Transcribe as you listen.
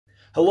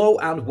Hello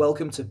and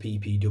welcome to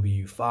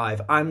PPW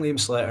 5. I'm Liam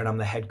Slater and I'm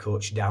the head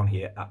coach down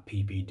here at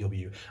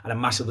PPW, and I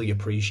massively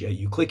appreciate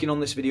you clicking on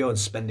this video and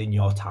spending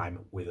your time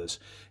with us.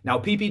 Now,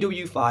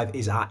 PPW 5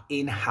 is our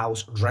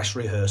in-house dress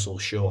rehearsal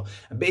show,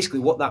 and basically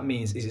what that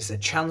means is it's a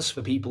chance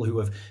for people who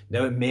have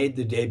never made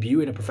their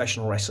debut in a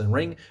professional wrestling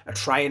ring, are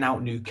trying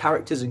out new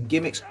characters and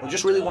gimmicks, or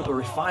just really want to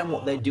refine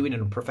what they're doing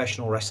in a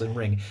professional wrestling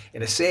ring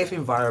in a safe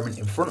environment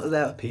in front of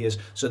their peers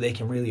so they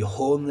can really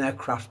hone their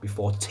craft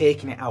before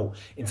taking it out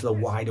into the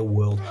wider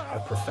world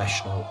of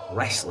professional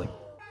wrestling.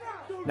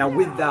 Now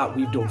with that,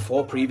 we've done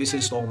 4 previous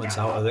installments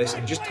out of this,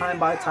 and just time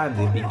by time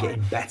they've been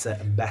getting better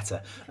and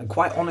better, and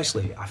quite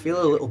honestly I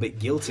feel a little bit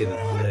guilty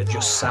that they're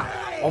just sat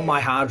on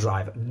my hard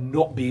drive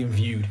not being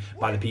viewed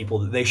by the people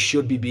that they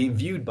should be being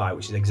viewed by,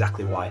 which is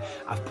exactly why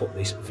I've put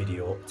this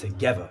video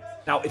together.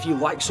 Now, if you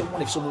like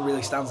someone, if someone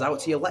really stands out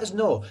to you, let us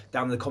know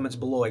down in the comments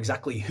below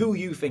exactly who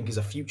you think is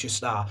a future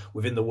star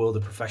within the world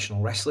of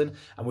professional wrestling.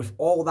 And with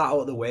all that out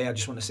of the way, I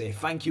just want to say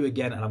thank you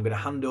again, and I'm going to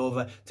hand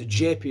over to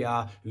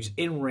JPR, who's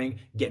in ring,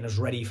 getting us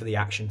ready for the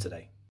action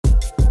today.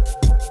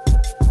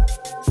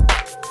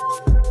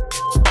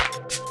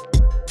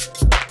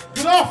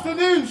 Good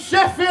afternoon,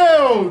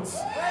 Sheffield!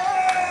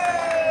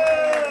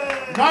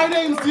 My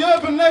name's the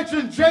urban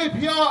legend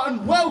JPR,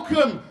 and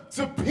welcome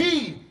to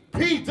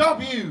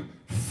PPW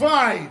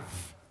 5.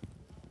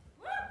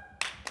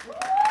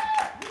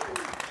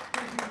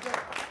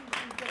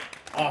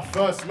 Our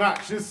first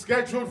match is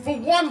scheduled for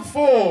one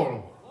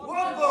fall.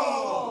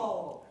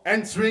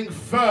 Entering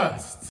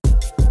first.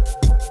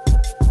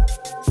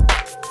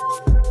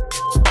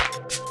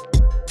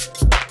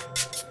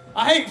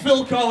 I hate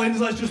Phil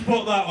Collins, let's just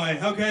put it that way.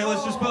 Okay,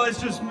 let's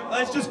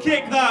just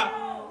kick that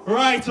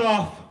right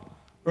off.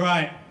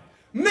 Right.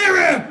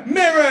 Mirror,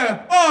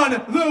 mirror on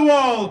the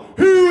wall,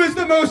 who is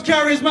the most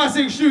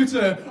charismatic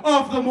shooter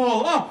of them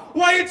all? Oh,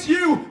 why it's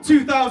you,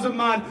 2,000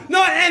 man,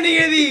 not any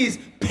of these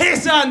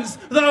pissants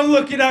that I'm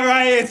looking at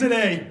right here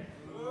today.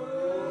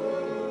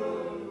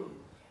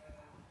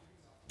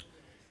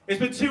 It's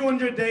been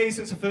 200 days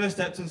since I first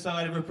stepped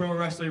inside of a pro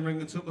wrestling ring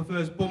and took my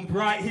first bump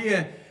right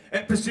here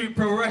at Pursuit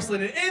Pro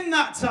Wrestling, and in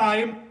that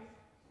time,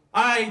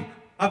 I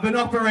have been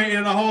operating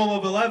at a whole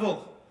other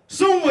level.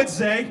 Some would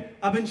say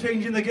I've been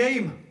changing the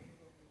game.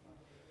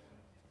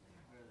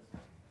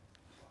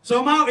 So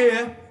I'm out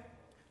here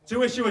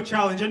to issue a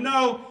challenge, and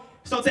no,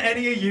 it's not to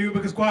any of you,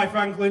 because quite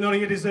frankly, none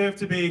of you deserve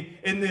to be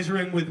in this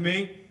ring with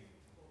me.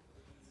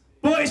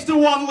 But it's to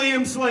one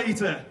Liam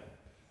Slater.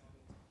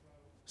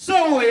 So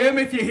Liam,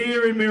 if you're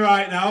hearing me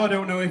right now, I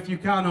don't know if you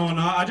can or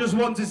not, I just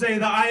want to say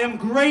that I am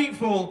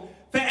grateful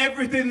for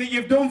everything that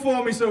you've done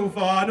for me so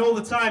far, and all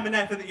the time and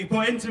effort that you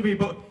put into me,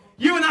 but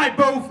you and I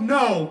both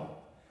know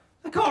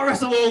I can't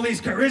wrestle all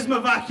these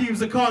charisma vacuums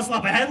that can't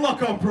slap a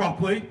headlock on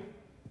properly.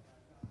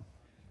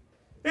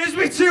 It's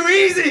be too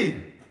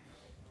easy.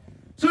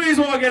 So here's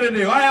what I'm gonna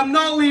do. I am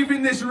not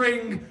leaving this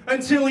ring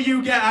until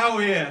you get out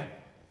here.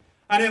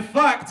 And in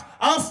fact,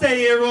 I'll stay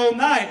here all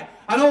night,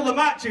 and all the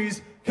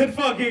matches can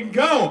fucking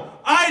go.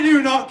 I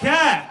do not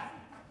care.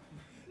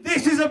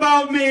 This is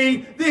about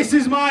me, this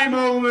is my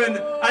moment, and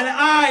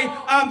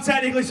I am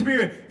technically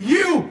superior.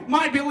 You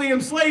might be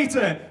Liam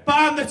Slater, but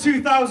I'm the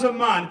 2,000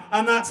 man,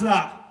 and that's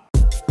that.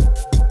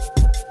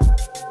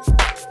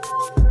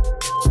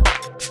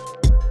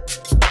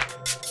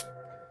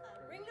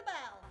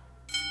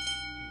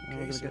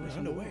 Okay, so we're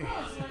underway.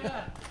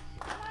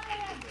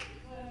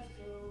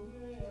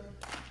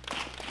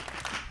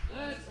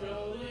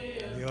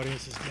 The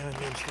audience is behind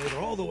Liam Slater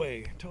all the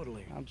way,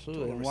 totally.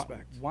 Absolutely. Total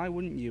respect. Why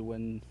wouldn't you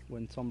when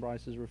Tom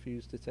Brice has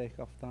refused to take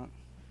off that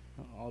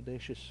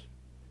audacious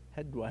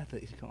headwear that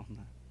he's got on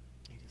there?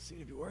 You can see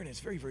to be wearing it. It's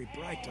very, very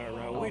bright.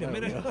 Wait a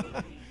minute.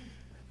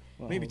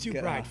 Well, maybe too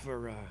bright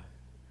for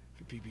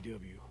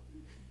PPW.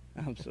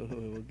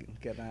 Absolutely. We'll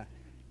get that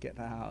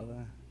out of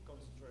there.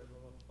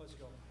 Let's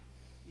go.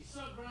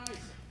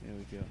 Here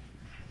we go.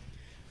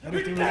 I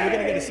do think we're going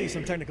to get to see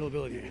some technical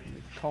ability.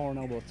 Collar and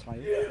elbow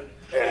tight.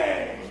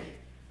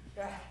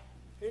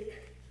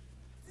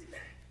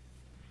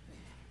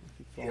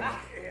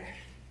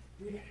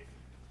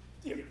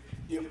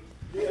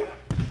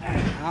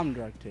 Arm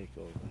drag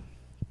takeover.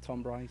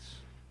 Tom Brice,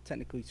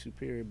 technically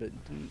superior, but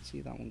didn't see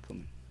that one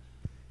coming.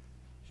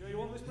 Sure you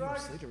want this,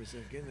 Brice? Slater was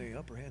getting the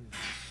upper hand,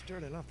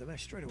 starting off the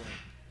match straight away.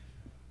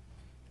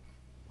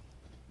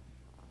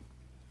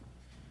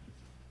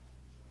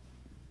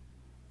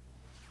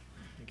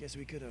 I guess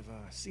we could have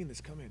seen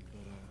this come in,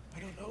 but I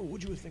don't know.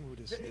 Would you think we would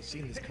have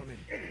seen this come in?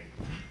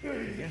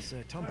 I guess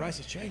Tom Brice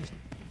has changed.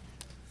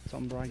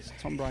 Tom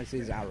Brice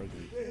is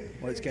arrogant.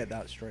 Let's get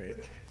that straight.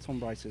 Tom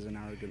Brice is an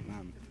arrogant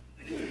man.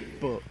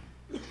 But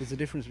there's a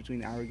difference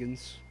between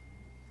arrogance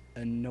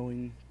and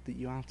knowing that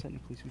you are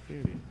technically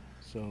superior.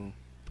 So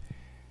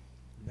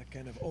that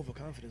kind of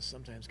overconfidence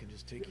sometimes can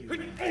just take you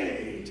in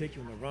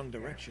the wrong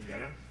direction, you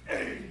know?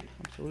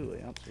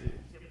 Absolutely, absolutely.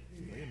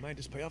 Well, it might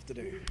just pay off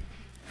today.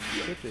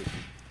 Terrific.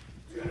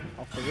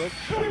 Off the rope.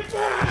 Shoulder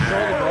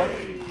block.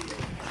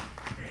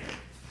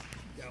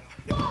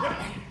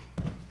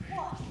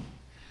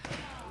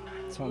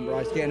 Tom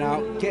Brice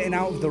getting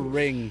out of the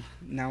ring.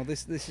 Now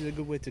this is a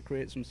good way to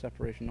create some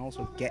separation.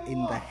 Also get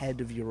in the head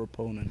of your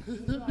opponent.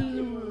 Did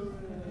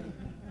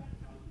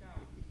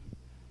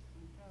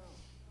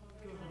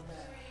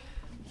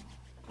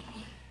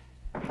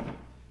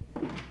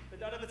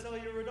Dad ever tell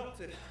you you were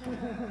adopted?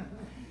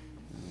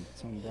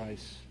 Tom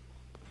Brice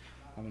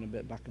having a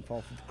bit back and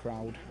forth with the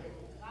crowd.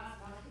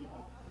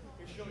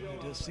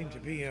 It does seem to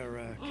be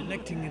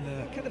connecting in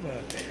a kind of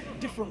a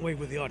different way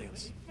with the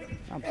audience.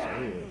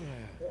 Absolutely.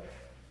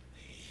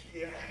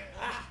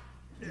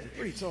 He's a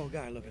pretty tall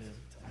guy looking at him.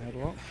 Head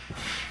lock.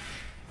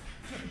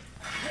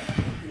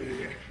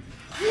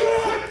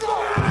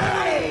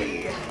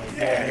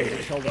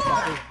 Shoulder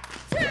tackle.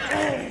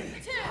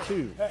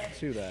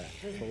 Two there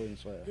for William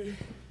Slater.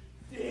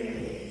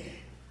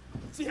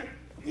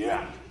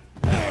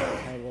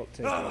 Head lock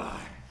takeover.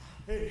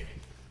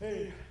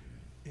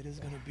 It is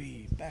going to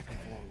be back and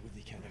forth with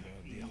the kind of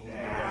the whole.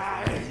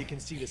 You can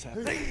see this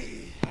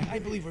happening. I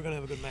believe we're going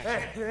to have a good match.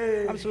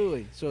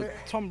 Absolutely. So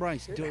Tom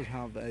Brice does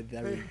have a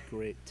very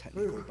great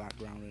technical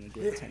background and a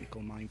great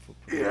technical mind for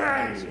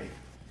professional.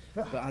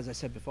 But as I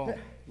said before,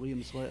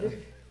 William Slater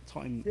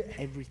taught him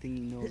everything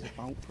he knows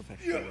about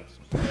professional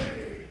wrestling.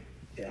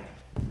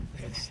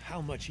 It's how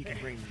much he can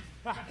bring,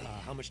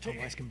 how much Tom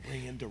Brice can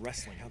bring into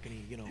wrestling. How can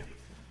he,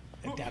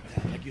 adapt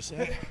that, like you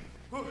said.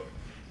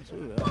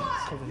 Absolutely.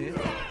 Cover here.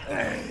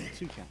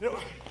 2 count.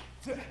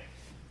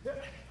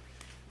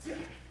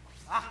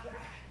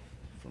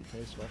 Front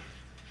face lock.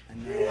 And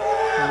now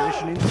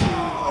transition into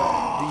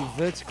the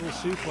vertical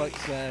suplex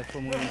there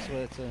from William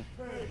Slater.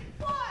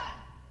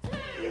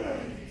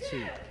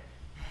 2.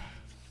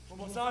 One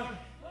more time.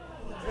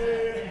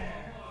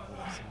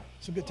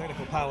 Some good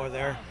technical power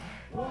there.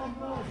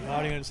 The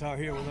audience out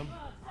here with him.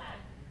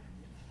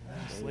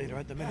 Slater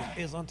at the minute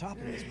is on top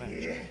of this match.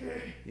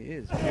 He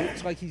is. It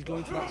looks like he's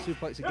going for that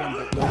suplex again,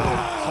 but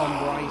Tom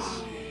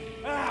Brice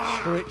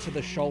straight to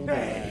the shoulder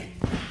there.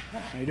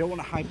 Now you don't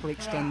want to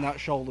hyperextend that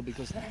shoulder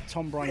because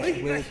Tom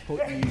Brice will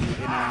put you in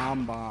an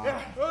armbar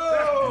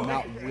and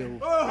that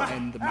will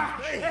end the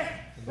match.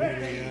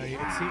 He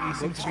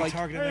seems to be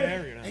targeting the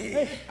area now.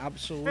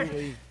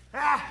 Absolutely.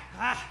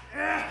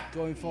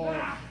 Going for,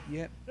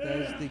 yep,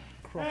 there's the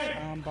cross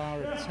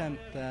armbar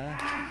attempt there.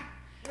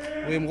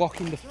 William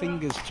locking the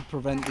fingers to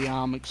prevent the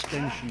arm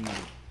extension now.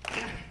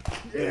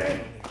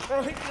 There's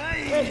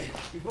a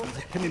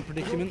pinning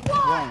predicament.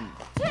 1,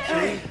 2.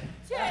 Big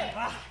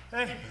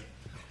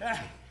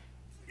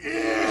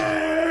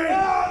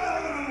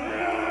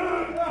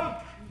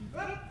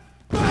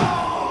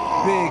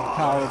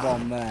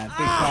powerbomb there.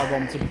 Big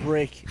powerbomb to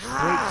break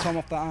Tom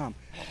off the arm.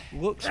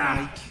 Looks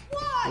like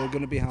we're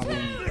going to be having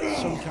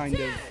some kind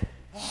of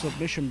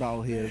submission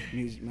battle here,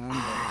 Music Man.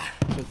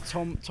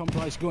 So Tom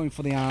Brice going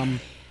for the arm.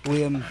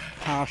 William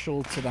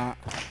partial to that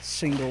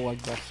single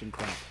leg Boston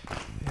crab.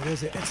 It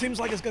is. It seems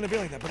like it's going to be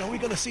like that, but are we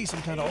going to see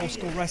some kind of old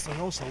school wrestling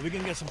also? Are we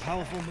going to get some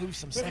powerful moves,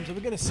 some slams? Are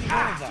we going to see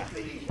all of that?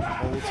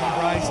 Or will Tom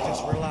Brice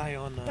just rely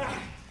on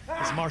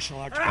his martial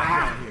arts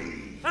background here?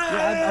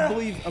 Yeah,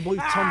 I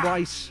believe Tom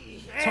Brice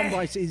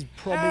is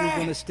probably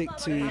going to stick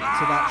to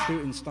that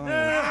shooting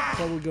style.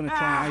 Probably going to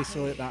try and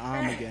isolate that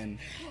arm again.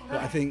 But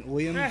I think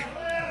Liam,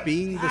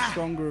 being the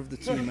stronger of the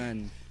two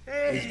men,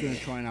 is going to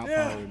try and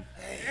outpower him.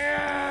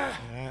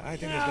 I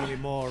think there's going to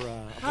be more of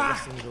the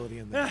wrestling ability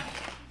in there.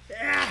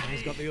 And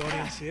he's got the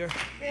audience here,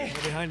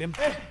 behind him.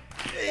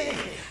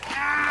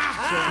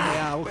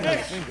 Yeah, look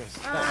at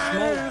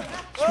that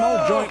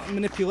small joint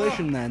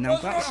manipulation there. Now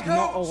that's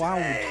not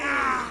allowed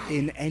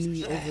in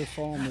any other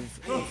form of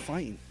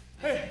fighting.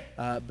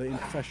 But in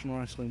professional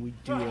wrestling, we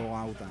do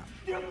allow that.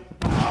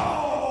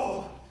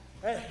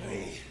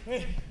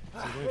 So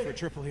going for a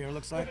triple here,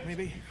 looks like,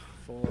 maybe?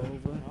 Fall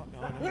over.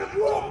 No.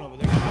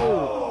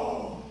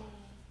 Oh.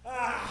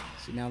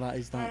 See, now that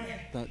is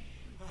that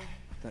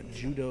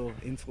judo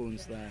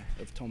influence there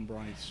of Tom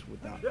Brice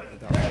with that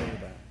shoulder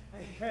there.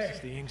 It's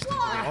the instinct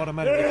that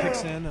automatically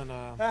kicks in, and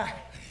there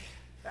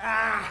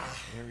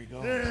he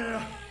goes.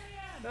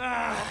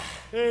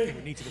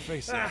 Knee to the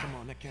face there. Come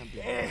on, that can't be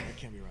right.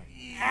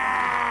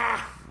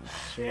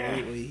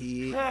 Absolutely,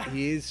 he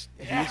is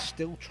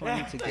still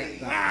trying to get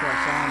that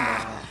cross arm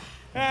there.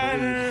 I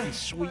believe he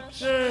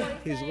sweeps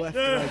his left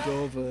leg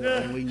over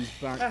and leans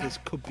back. This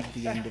could be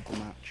the end of the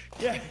match.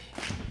 But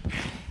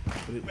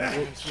it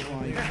looks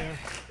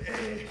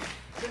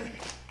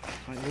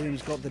like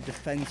William's got the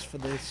defense for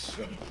this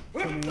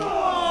coming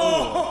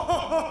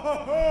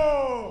up.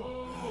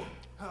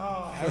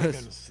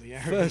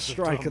 First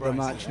strike of the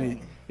match,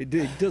 and it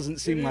doesn't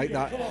seem like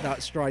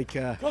that strike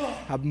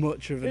had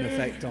much of an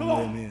effect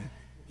on him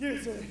here.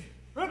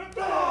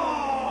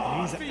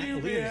 Liam's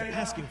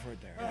asking for it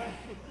there.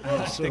 Absolutely.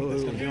 I think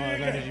there's going to be a lot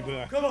of energy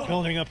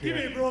building up here.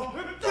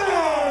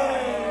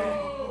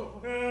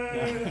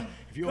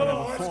 If you want to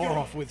have a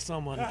fall-off with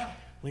someone,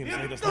 Liam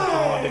Slater's not the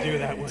one to do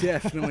that with.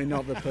 Definitely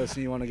not the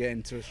person you want to get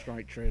into a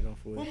strike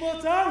trade-off with. One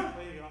more time.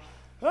 There you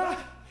go.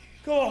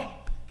 Come on.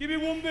 Give me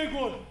one big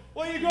one.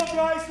 What you got,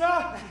 Brice,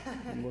 huh?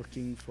 I'm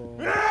looking for...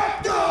 There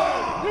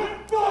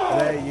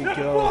you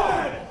go.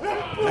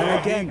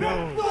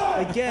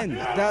 And again,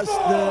 that's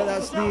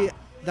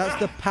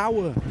the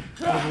power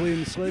of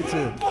William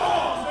Slater.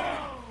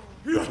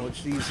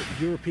 Watch these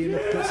European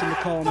uppercuts in the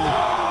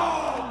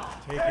corner.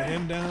 Taking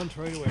him down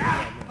straight away.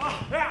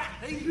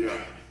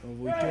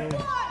 Over we go.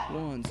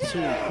 1,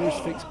 2,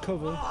 crucifix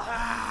cover.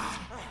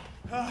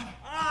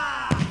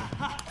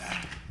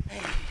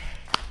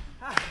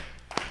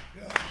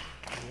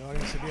 The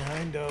audience is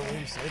behind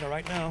William Slater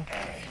right now.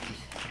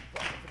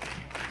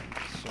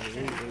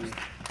 Absolutely.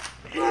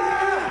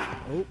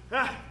 Oh,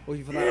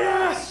 looking for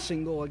that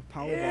single leg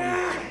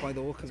powerbomb by the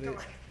look of it.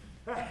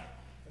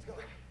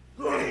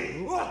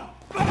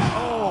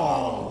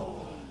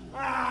 Oh!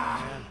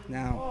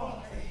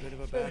 Now, bit of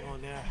a bad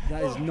one there.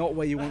 That is not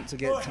where you want to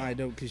get tied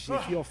up, because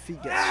if your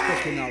feet get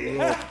stuck in that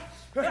rope.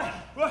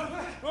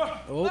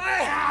 Oh!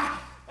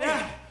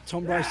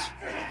 Tom Brice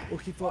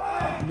looking for...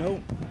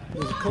 No,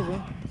 there's a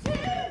cover.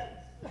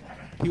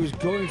 He was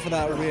going for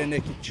that rear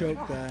naked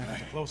choke there.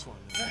 That's a close one.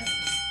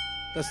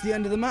 That's the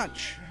end of the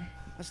match.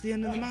 That's the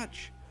end of the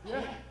match.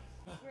 Yeah.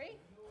 3?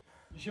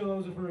 You sure that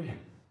was a 3?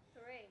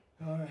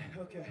 3. Alright,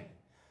 okay.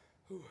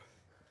 Whew.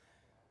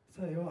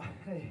 Tell you what,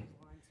 hey.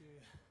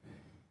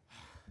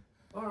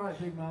 Alright,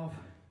 big mouth.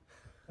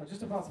 I was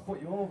just about to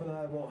put you over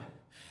there, but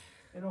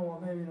you know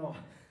what, maybe not.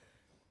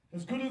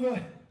 As good of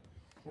a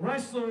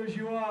wrestler as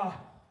you are,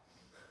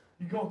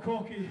 you got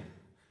cocky.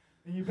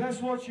 And you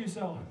best watch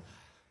yourself,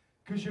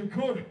 because you're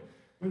good,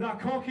 but that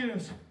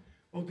cockiness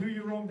will do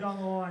you wrong down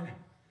the line.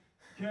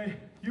 Okay?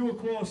 You were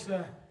close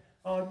there,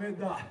 I'll admit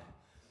that.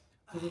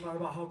 Doesn't matter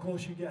about how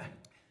close you get,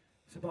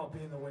 it's about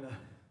being the winner.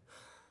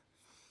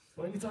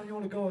 But anytime you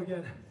want to go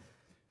again,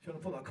 if you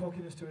want to put that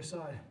cockiness to a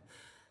side,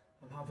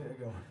 I'm happy to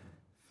go.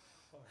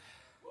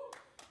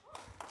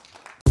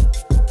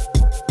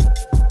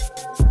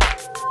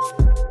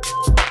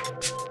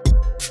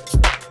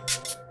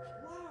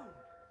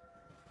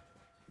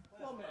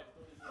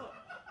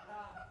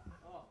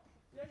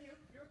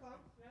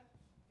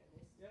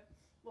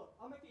 Look,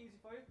 I'll make it easy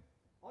for you.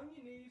 On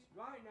your knees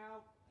right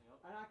now,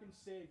 and I can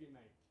save you,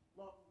 mate.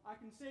 Look, I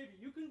can save you.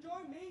 You can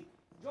join me.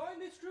 Join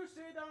this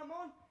crusade that I'm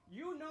on.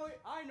 You know it.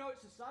 I know it.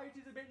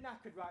 Society's a bit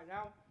knackered right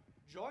now.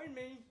 Join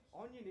me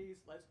on your knees.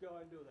 Let's go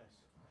and do this.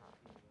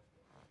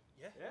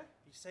 Yeah? Yeah?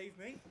 You saved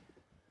me?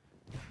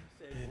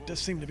 It does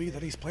seem to be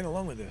that he's playing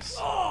along with this.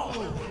 I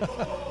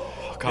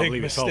can't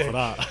believe it's all for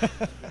that.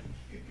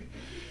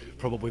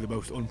 Probably the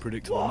most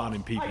unpredictable man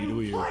in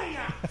PPW.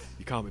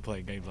 You can't be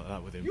playing games like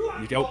that with him.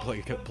 You don't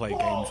play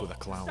games with a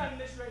clown.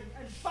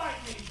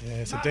 Yeah,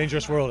 it's a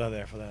dangerous world out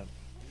there for that.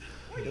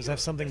 He does have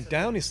something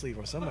down his sleeve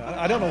or somewhere.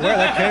 I don't know where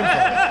that came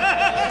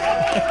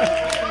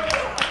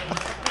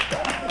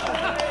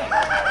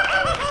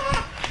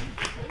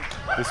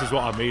from. This is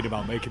what I mean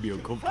about making me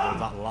uncomfortable,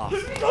 that laugh.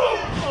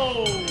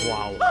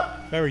 Wow.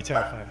 Very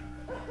terrifying.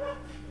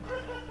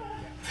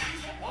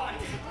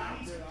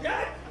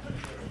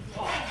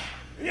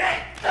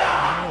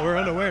 Oh, we're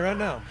underway right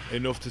now.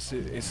 Enough to see.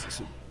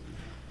 It's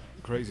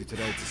crazy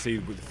today to see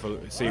with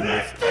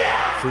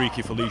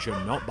Freaky Felicia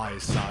not by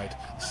his side.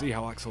 See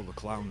how Axl the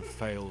Clown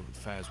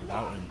fares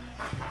without him.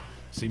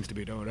 Seems to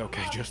be doing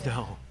okay just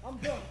now.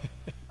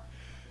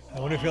 I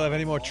wonder if he'll have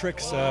any more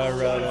tricks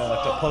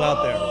to pull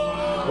out there.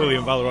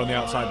 William Valour on the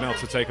outside now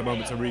to take a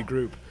moment to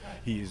regroup.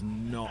 He is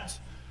not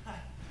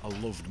a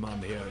loved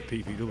man here at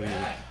PPW.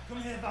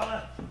 Come here,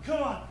 Valour.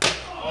 Come on.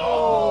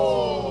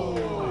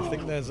 Oh! I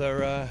think there's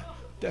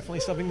definitely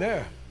something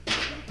there.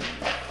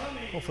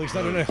 Hopefully he's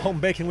not doing any home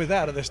baking with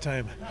that at this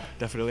time.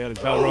 Definitely had his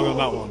bell rung on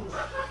that one.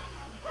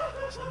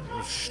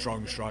 A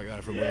strong strike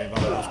there from William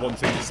Valour. That's one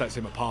thing that sets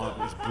him apart,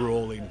 his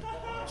brawling,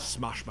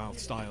 smash mouth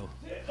style.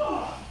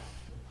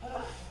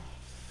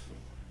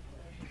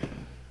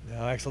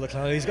 Now, Axl the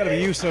Clown, he's got to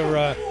be used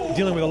to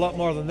dealing with a lot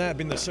more than that,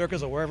 being in the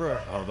circus or wherever.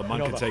 Oh, the man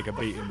can take a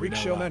beating. Freak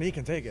show man, he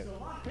can take it.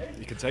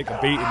 He can take a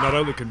beating. Not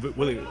only can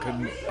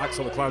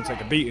Axl the Clown take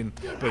a beating,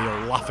 but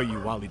he'll laugh at you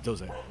while he does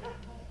it.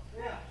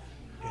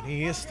 And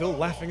he is still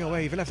laughing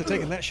away, even after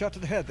taking that shot to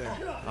the head there.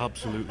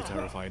 Absolutely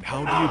terrifying.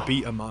 How do you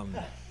beat a man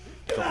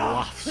that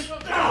laughs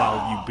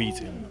while you beat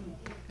him?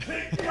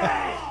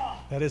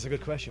 That is a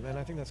good question, man.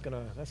 I think that's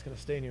gonna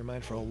stay in your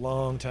mind for a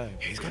long time.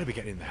 He's got to be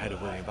getting in the head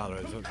of William Valour.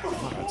 It's a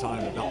matter of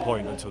time at that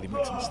point until he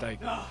makes a mistake.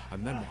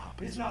 And then what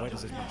happens? Where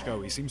does this match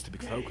go? He seems to be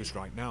focused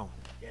right now.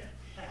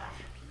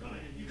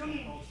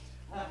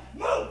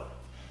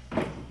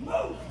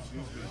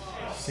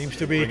 Seems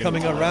to be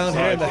coming around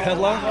here in the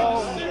headlock.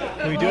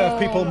 We do have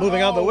people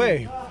moving out the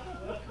way.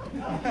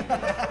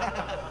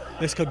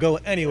 This could go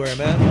anywhere,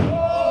 man.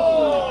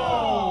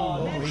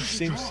 Oh, he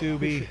seems to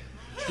be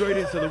straight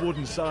into the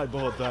wooden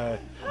sideboard there.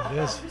 It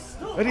is.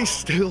 And he's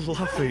still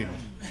laughing.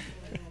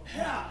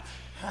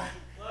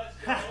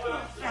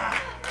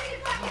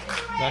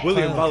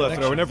 William Valour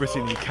throwing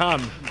everything he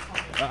can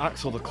at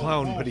Axl the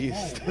Clown, but he's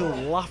still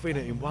laughing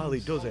at him while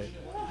he does it.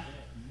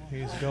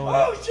 He's going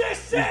up.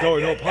 He's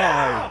going up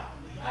high.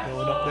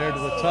 Going up there to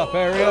the top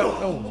area.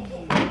 Oh.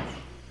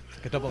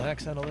 Like a double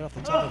axe handle there off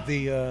the top of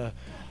the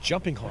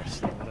jumping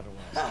horse, whatever it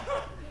was.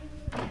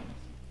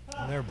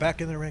 And they're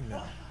back in the ring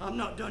now. I'm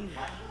not done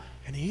yet.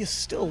 And he is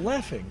still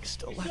laughing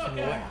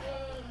away.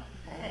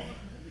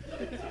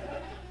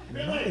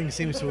 Nothing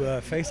seems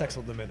to face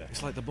Axl the minute.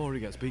 It's like the more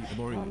he gets beat, the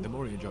more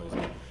he enjoys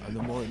it, and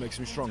the more it makes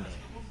him stronger.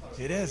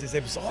 It is. He's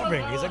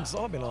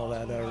absorbing all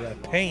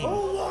that pain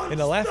in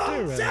the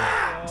laughter.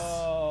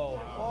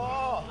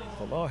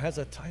 Valour has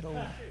a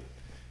title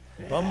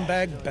bum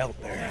bag belt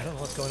there. I don't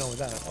know what's going on with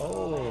that.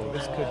 Oh,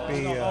 this could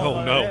be.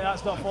 Oh no!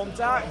 That's not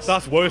thumbtacks.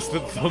 That's worse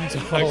than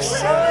thumbtacks.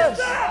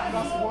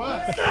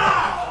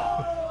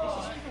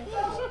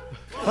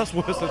 That's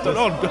worse than.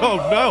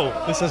 Oh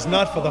no! This is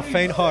not for the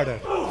faint-hearted.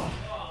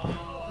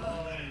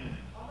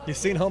 You've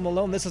seen Home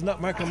Alone? This is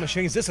not Micro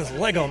Machines. This is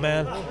Lego,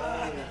 man.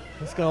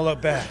 It's gonna look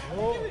bad.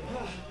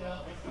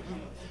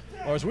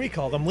 Or as we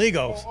call them,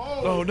 Legos.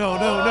 No!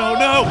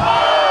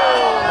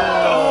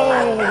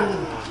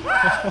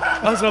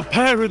 As a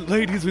parent,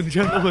 ladies and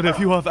gentlemen, if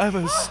you have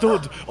ever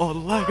stood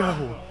on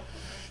Lego,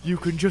 you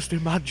can just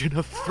imagine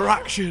a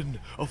fraction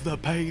of the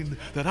pain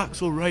that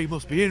Axl Ray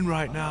must be in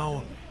right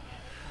now.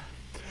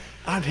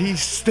 And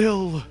he's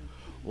still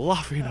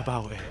laughing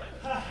about it.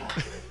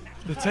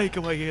 The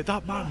takeaway here,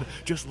 that man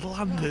just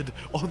landed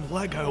on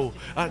Lego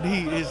and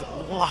he is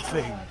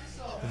laughing.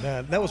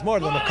 And that was more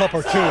than a cup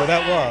or two,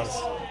 that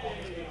was.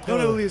 Not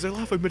only is he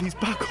laughing, but he's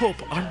back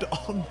up and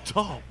on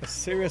top. A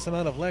serious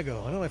amount of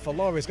Lego. I don't know if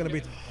Valour is going to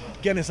be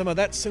getting some of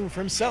that soon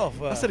for himself.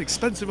 That's an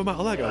expensive amount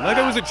of Lego.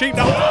 Lego isn't cheap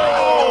now.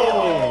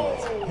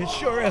 Oh! It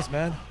sure is,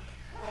 man.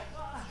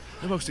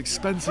 The most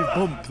expensive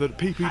bump that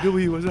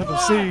PPW has ever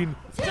seen.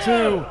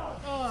 Two.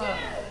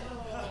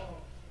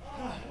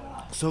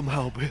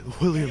 Somehow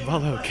William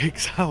Valour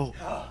kicks out.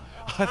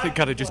 I think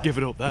I'd have just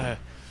given up there.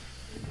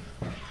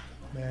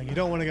 Man, you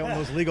don't want to get one of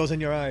those Legos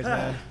in your eyes,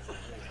 man.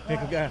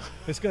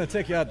 It's going to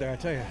take you out there, I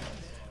tell you.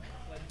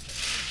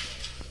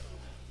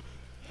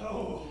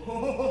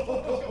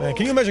 Man,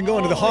 can you imagine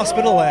going to the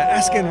hospital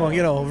asking, well,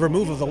 you know,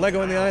 remove of the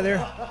Lego in the eye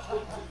there?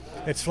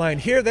 It's flying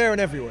here, there, and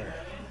everywhere.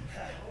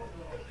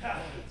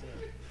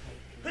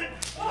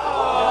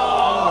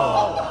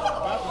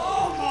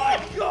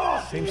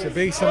 Seems to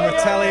be some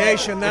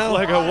retaliation now. If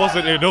Lego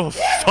wasn't enough,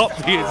 stop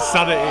the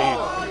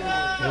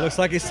insanity. It looks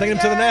like he's taking him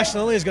to the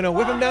National. He's going to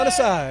whip him down to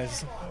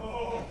size.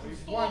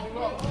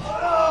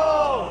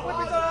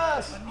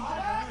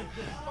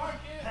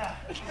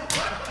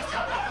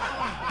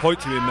 Point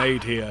to be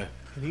made here.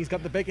 And he's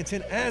got the bacon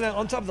tin and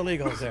on top of the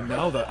Legos there.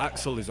 Now that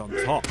Axl is on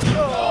top,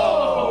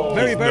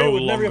 Very no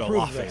would never longer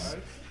approve of laughing. this.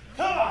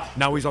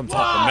 Now he's on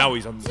top, and now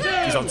he's on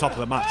top of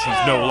the match.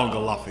 He's no longer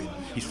laughing.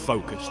 He's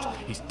focused.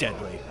 He's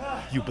deadly.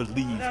 You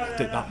believe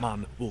that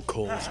man will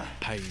cause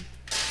pain.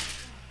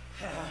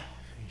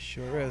 He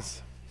sure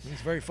is.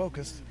 He's very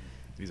focused.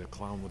 He's a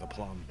clown with a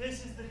plan.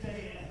 This is the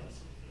day it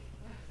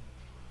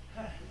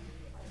ends.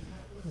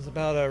 There's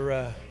about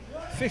a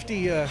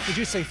 50, did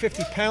you say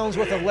 50 pounds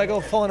worth of Lego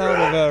falling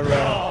out of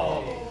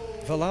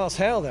Valour's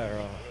hair there?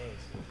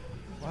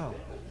 Wow.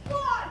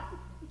 1,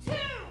 2.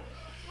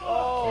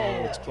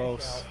 Oh, it's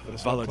close. But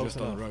it's not Valour close just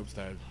on enough. the ropes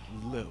there.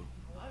 Little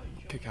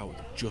kick out with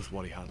just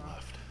what he had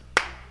left.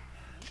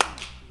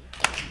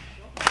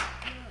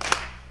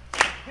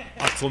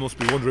 Axl must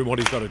be wondering what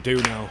he's got to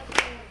do now.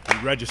 He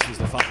registers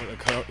the fact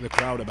that the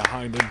crowd are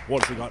behind him.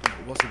 What's he got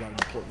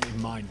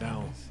in mind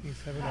now?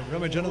 He's having a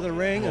rummage under the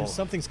ring, and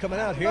something's coming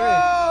out here.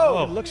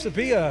 Oh, it looks to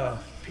be a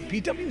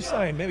PPW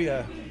sign, maybe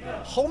a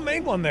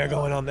homemade one there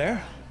going on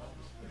there.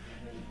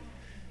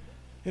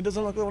 It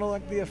doesn't look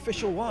like the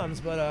official ones,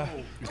 but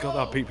He's got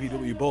that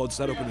PPW board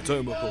set up in the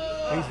turnbuckle.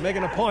 he's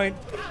making a point.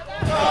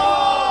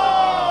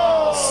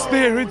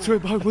 Spear into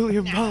it by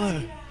William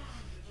Valour.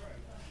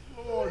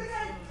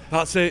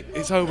 That's it.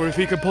 It's over. If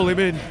he can pull him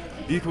in,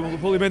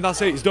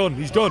 that's it. He's done.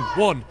 He's done.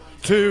 1,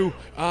 2,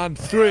 and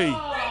 3.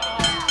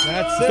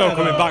 That's He's it. not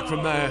coming back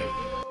from there.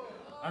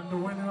 And the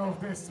winner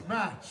of this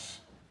match,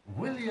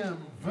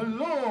 William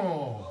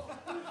Valour.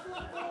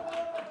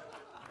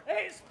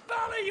 It's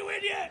Valour, you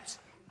idiot!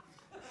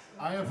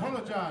 I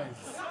apologize.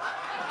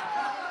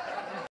 Oh,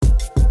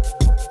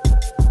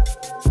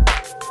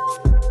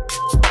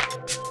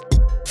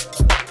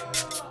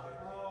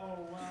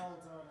 well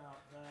done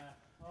out there.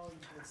 Oh, you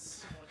did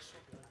such a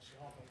good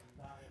job on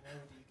that in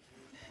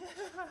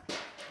ODQ.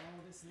 Oh,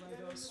 this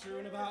Lego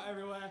strewn about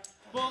everywhere.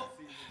 But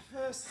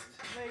first,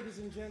 ladies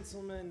and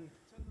gentlemen,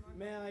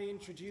 may I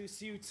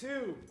introduce you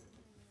to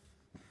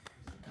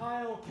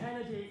Kyle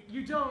Kennedy.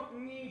 You don't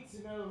need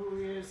to know who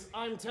he is.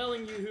 I'm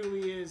telling you who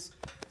he is.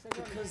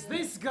 Because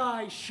this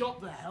guy shut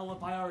the hell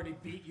up. I already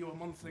beat you a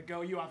month ago.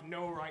 You have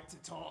no right to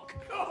talk.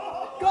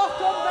 Goth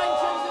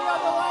Convention's the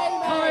other way,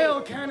 mate.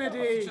 Kyle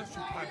Kennedy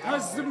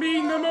has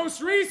been the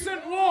most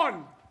recent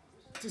one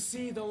to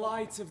see the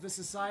light of the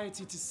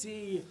society, to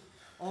see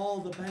all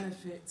the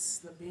benefits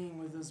that being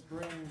with us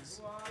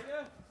brings.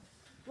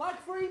 Like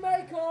free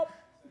makeup.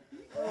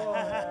 Oh,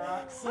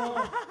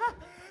 Axl.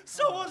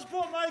 Someone's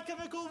brought My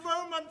Chemical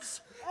Romance.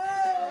 My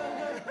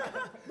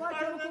I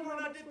Chemical remember when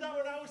I Romance did that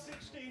when I was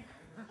 16.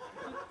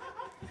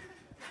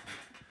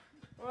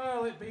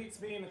 Well, it beats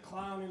being a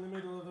clown in the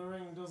middle of the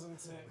ring,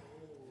 doesn't it?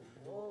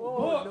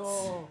 Oh,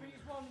 no.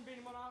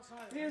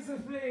 Here's the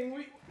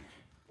thing,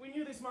 we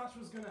knew this match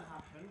was going to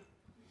happen.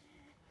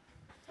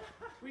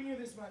 We knew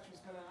this match was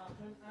going to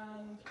happen,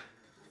 and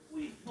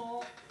we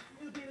thought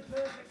it would be the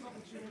perfect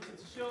opportunity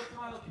to show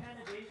Kyle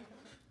Kennedy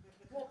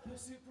what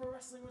Pursuit Pro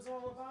Wrestling was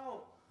all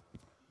about.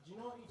 Do you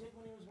know what he did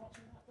when he was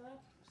watching that there?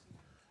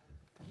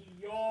 He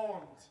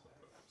yawned.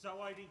 Is that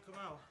why he didn't come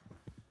out?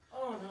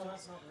 Oh no,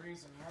 that's not the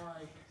reason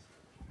why.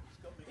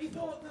 He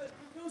thought that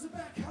there was a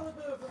better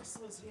caliber of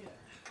wrestlers here.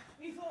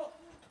 He thought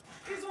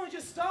he's only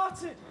just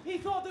started. He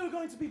thought there were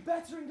going to be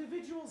better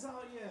individuals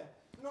out here,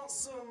 not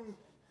some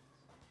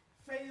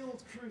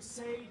failed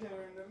crusader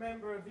and a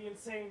member of the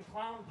insane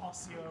clown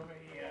posse over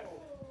here.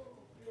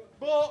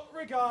 But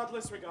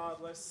regardless, we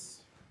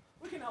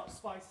can help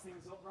spice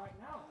things up right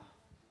now.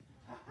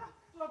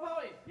 How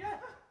about it? Yeah.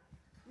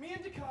 Me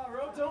and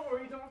DeCaro, don't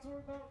worry, don't have to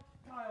worry about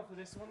Kyle for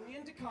this one. Me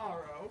and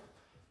DeCaro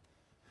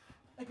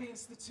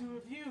against the two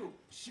of you,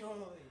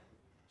 surely.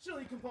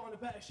 Surely you can put on a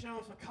better show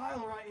for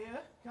Kyle right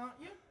here, can't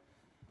you?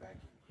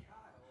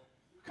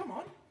 Come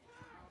on.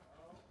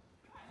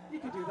 You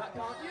can do that,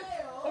 can't you?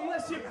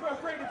 Unless you're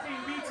afraid of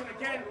being beaten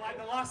again like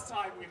the last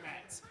time we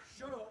met.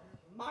 Shut up.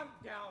 Man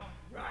down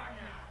right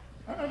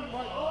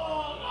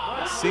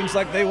now. Seems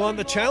like they want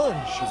the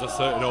challenge. There's a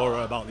certain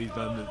aura about these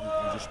men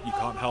that you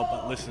can't help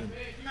but listen.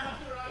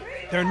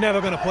 They're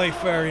never going to play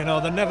fair, you know.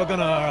 They're never going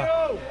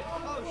to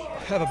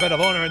have a bit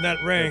of honor in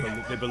that ring.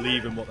 They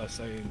believe in what they're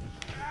saying.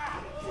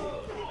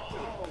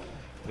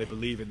 They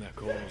believe in their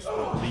cause.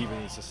 They believe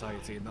in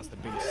society, and that's the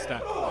biggest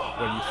step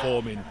when you're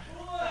forming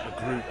a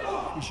group.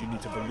 Is you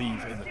need to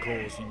believe in the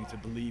cause. You need to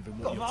believe in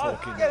what you're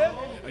talking.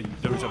 And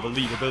there is a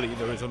believability.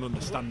 There is an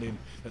understanding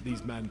that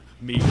these men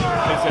mean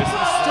business.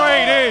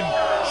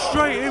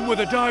 Straight in with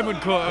a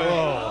diamond cutter.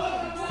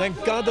 Oh,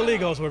 thank God the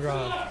Legos were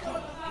gone.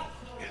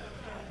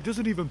 He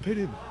doesn't even pin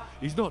him.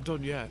 He's not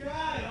done yet.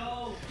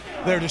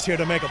 They're just here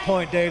to make a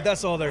point, Dave.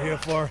 That's all they're here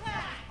for.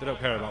 They don't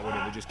care about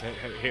winning. They're just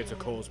here to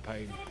cause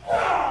pain.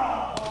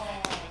 A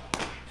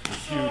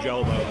huge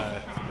elbow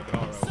there from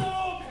DeCaro.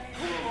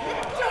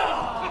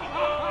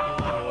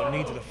 Oh, a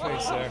knee to the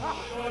face there. 1,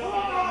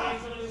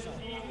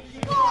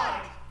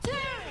 2, 2.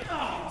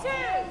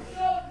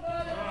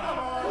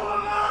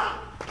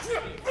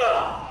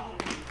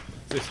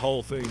 This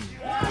whole thing,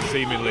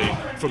 seemingly,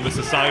 from the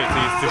society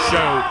is to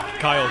show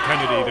Kyle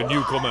Kennedy, the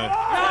newcomer,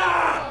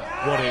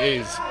 what it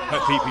is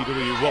at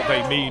PPW, what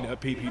they mean at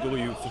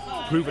PPW,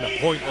 proving a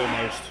point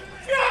almost.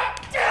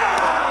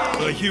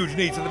 With a huge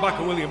knee to the back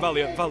of William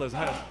Valor's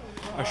head.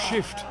 A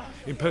shift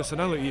in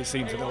personality, it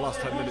seems, in the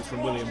last 10 minutes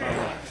from William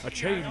Valor. A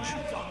change.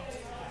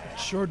 It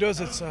sure does.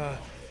 It's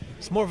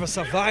more of a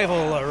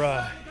survival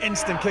or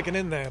instinct kicking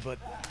in there, but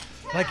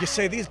like you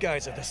say, these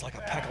guys are just like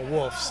a pack of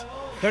wolves.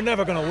 They're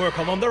never going to work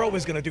alone. They're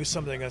always going to do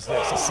something as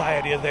the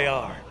society as they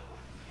are.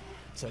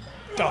 It's a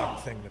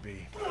dark thing to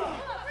be. 1,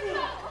 2,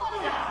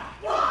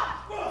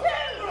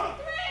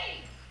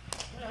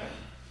 3.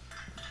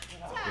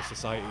 The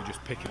society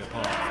just picking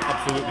apart.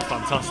 Absolutely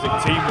fantastic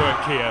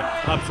teamwork here.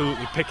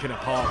 Absolutely picking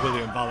apart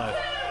William Valor.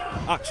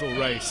 Axl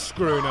Ray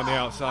screwing on the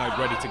outside,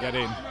 ready to get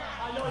in.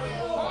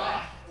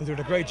 They're doing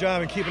a great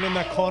job in keeping in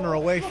that corner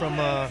away from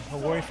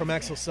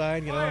Axl's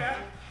side, you know.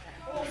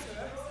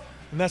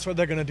 And that's what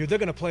they're going to do. They're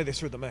going to play this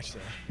through the match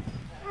there.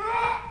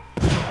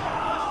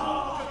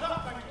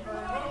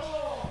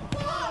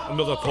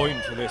 Another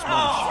point to this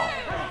match.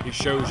 It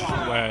shows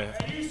where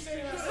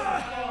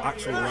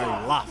Axl Ray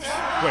laughs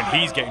when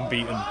he's getting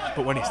beaten,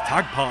 but when his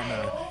tag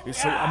partner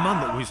is a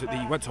man that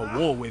he went to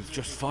war with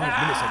just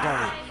 5 minutes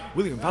ago.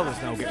 William Valor's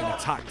now getting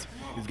attacked.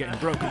 He's getting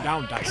broken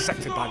down,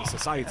 dissected by the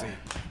society.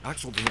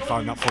 Axl doesn't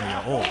find that funny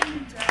at all.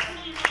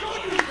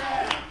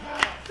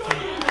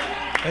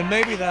 And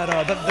maybe that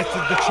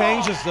the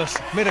change has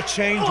just made a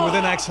change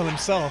within Axl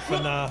himself,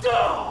 and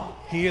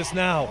he is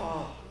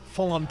now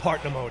full-on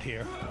partner mode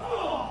here.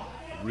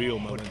 Real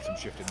momentum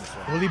shifting this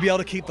one. Will he be able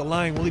to keep the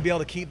line? Will he be able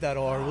to keep that,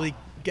 or will he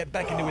get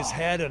back into his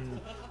head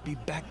and be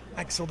back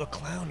Axl the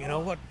Clown? You know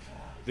what?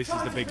 This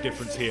is the big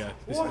difference here.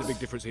 This is the big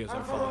difference here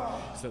so far.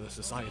 Is that the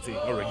society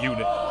are a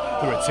unit.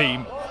 They're a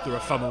team. They're a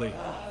family.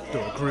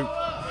 They're a group.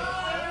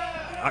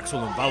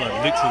 Axl and Valor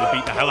literally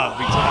beat the hell out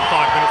of each other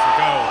 5 minutes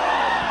ago.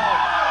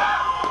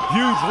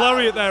 Huge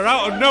lariat there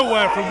out of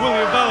nowhere from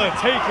William Valor,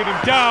 taking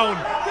him down.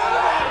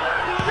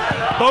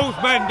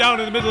 Both men down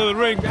in the middle of the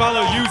ring.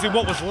 Valor using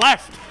what was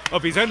left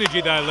of his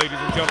energy there, ladies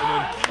and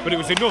gentlemen. But it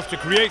was enough to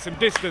create some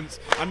distance.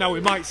 And now we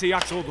might see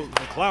Axl the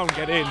Clown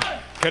get in.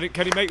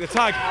 Can he make the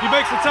tag? He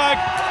makes the tag.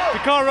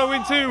 DeCaro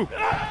in two.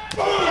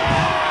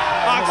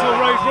 Axl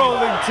Ray's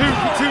rolling.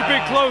 Two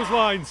big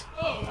clotheslines.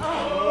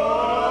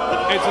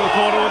 Into the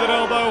corner with an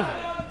elbow.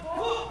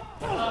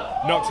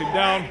 Knocks him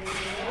down.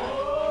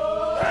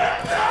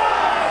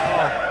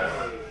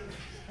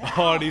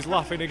 Oh, and he's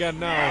laughing again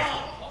now.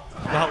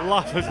 That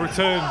laugh has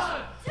returned.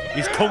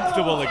 He's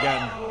comfortable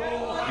again.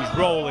 He's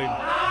rolling.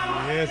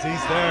 He is,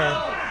 he's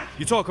there.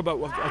 You talk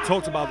about, I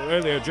talked about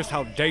earlier, just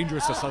how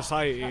dangerous the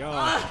society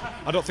are.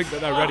 I don't think that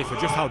they're ready for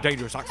just how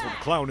dangerous Axl the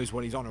Clown is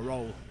when he's on a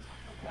roll.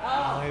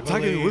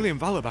 Tagging William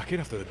Valour back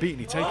in after the beating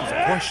he takes is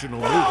a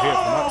questionable move here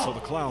from Axl the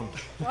Clown.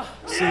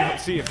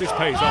 See if this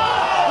pays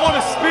off. What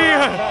a spear!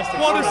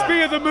 What a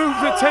spear, the move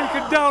that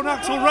taken down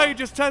Axl Ray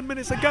just 10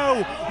 minutes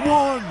ago. 1,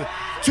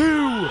 2.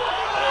 Oh,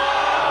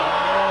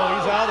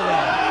 he's out of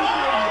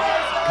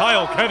there.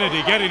 Kyle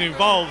Kennedy getting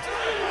involved.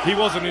 He's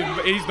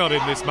not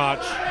in this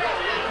match.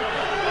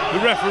 The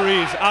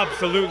referee is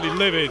absolutely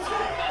livid.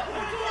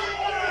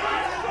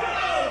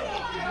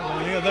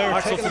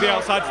 Axl to the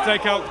outside to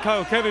take out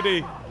Kyle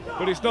Kennedy,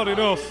 but it's not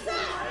enough.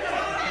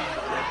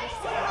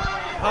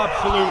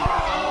 Absolute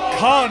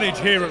carnage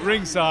here at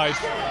ringside.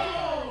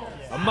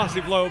 A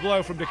massive low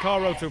blow from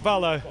DeCaro to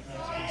Valour.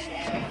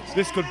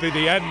 This could be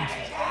the end.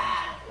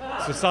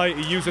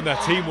 Society using their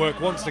teamwork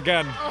once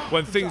again.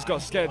 When things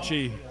got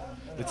sketchy,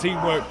 the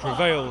teamwork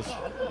prevails.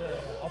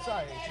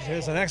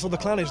 There's an Axl the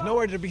Clown is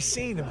nowhere to be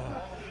seen.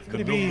 Could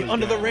he be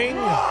under the ring?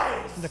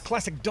 The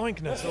classic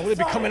doinkness, or will he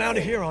be coming out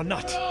of here or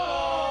not?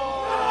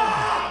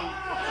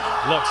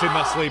 Locks in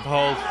that sleep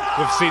hold.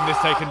 We've seen this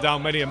taken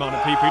down many amount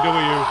of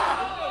PPW.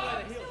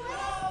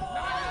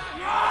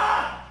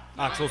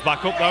 Axl's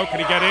back up though, can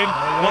he get in?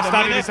 What's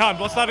that in his hand?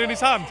 What's that in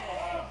his hand?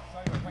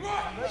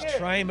 He's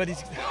trying, but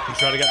he's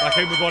trying to get back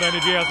in with what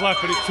energy he has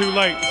left, but it's too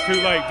late, it's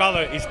too late.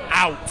 Valour is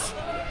out.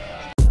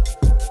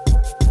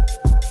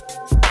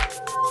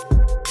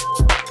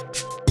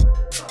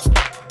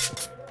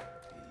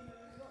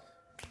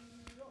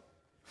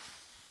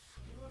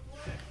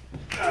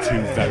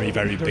 Two very,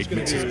 very big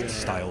mixes of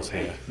styles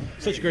here.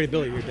 Such a great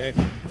ability here, Dave.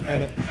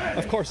 And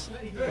of course,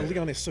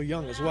 Leon is so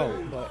young as well,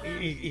 but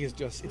he is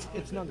just,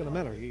 it's not going to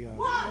matter.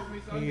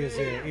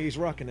 He's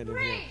rocking it in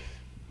here.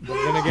 But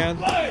then again,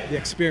 the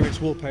experience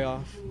will pay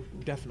off,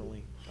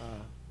 definitely.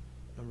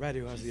 And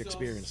Radu has the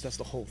experience. That's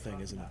the whole thing,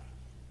 isn't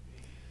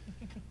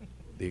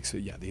it?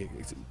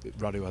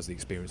 Radu has the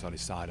experience on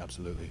his side,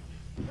 absolutely.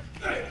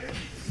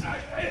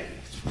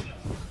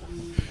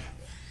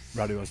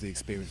 Radu has the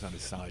experience on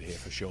his side here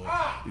for sure.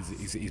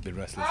 He's been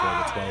wrestling for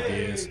over 12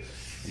 years.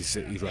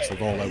 He's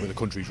wrestled all over the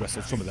country. He's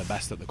wrestled some of the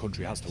best that the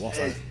country has to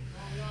offer.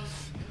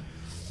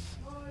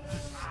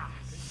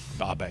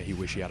 But I bet he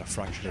wish he had a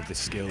fraction of the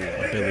skill,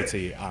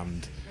 ability,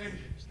 and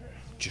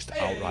just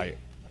outright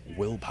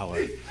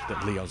willpower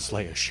that Leon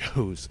Slater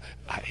shows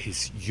at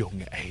his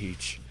young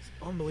age.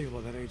 Unbelievable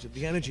at that age.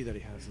 The energy that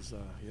he has is,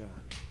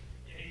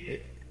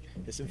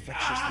 it's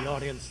infectious. The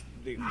audience,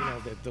 they're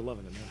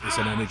loving it. It's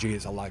an energy,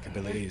 it's a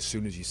likability. As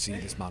soon as you see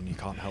this man, you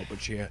can't help but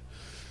cheer.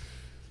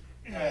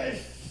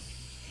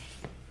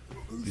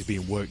 He's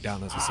being worked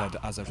down, as I said,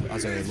 as I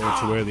alluded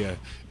to earlier.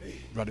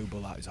 Radu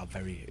Bulat is a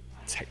very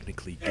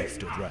technically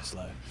gifted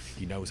wrestler.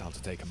 He knows how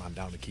to take a man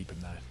down and keep him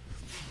there.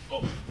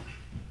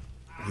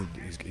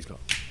 He's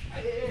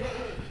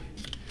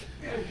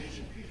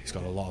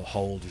got a lot of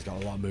hold, he's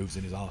got a lot of moves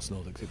in his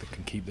arsenal that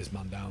can keep this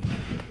man down.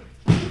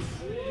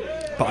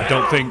 But I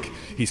don't think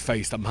he's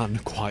faced a man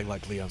quite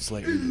like Leon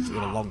Slater in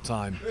a long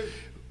time.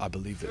 I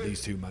believe that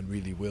these two men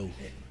really will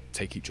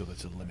take each other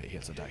to the limit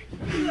here today.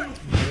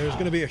 There's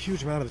going to be a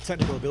huge amount of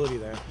technical ability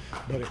there,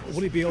 but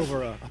would it be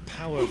over a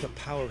power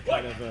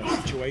kind of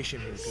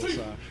situation here? Because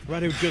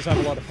Radu does have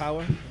a lot of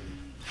power.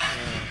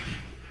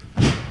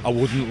 I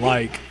wouldn't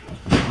like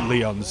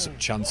Leon's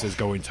chances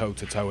going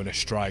toe-to-toe in a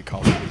strike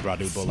off with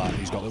Radu Bulat.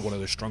 He's got one of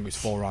the strongest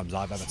forearms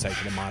I've ever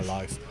taken in my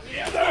life.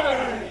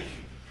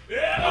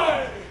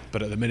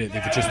 But at the minute,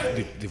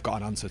 they've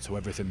got an answer to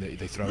everything that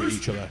they throw at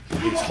each other.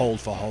 It's hold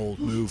for hold,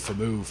 move for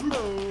move.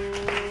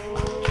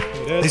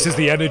 This is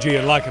the energy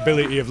and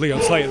likability of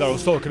Leon Slater that I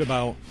was talking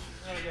about.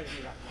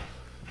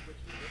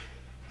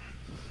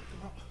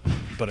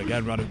 But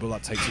again, Radu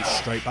Bulat takes it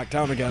straight back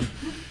down again.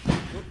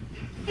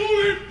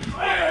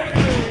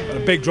 And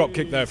a big drop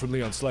kick there from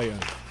Leon Slater.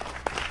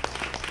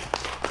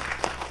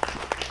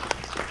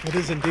 It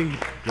is indeed.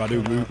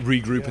 Radu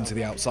regrouping to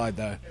the outside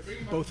there.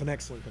 Both in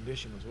excellent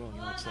condition as well.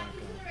 It looks like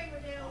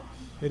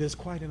it is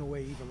quite in a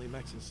way evenly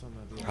matched in some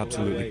of the.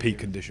 Absolutely peak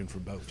condition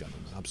from both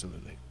gentlemen.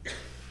 Absolutely. You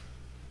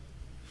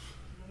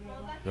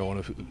don't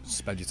want to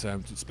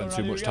spend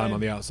too much time on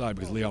the outside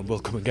because Leon will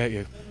come and get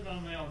you.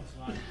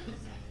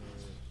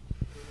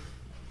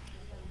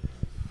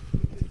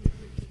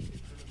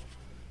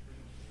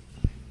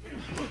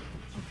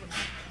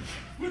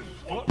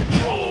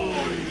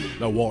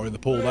 No water in the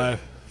pool there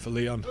for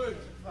Leon.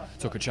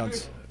 Took a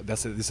chance.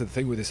 This is the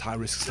thing with this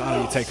high-risk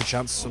style. You take a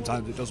chance,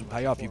 sometimes it doesn't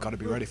pay off. You've got to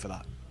be ready for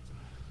that.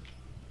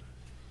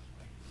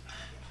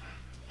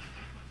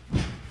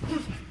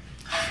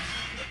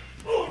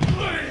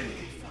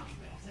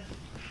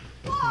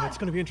 It's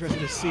going to be interesting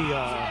to see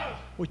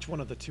which one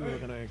of the two are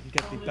going to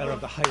get the better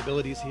of the high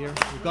abilities here.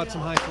 We've got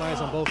some high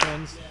flyers on both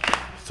ends.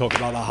 Talk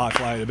about that high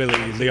flying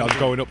ability. Leon's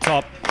going up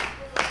top.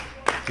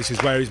 This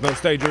is where he's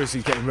most dangerous.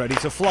 He's getting ready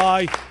to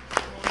fly.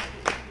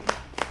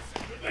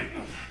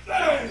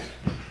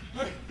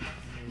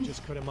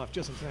 Just cut him off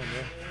just in time,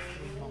 yeah.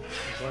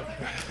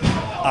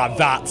 And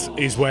that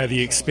is where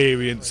the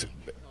experience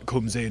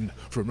comes in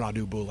from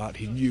Radu Bulat.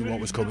 He knew what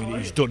was coming.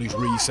 He's done his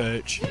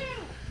research.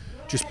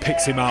 Just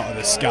picks him out of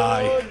the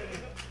sky.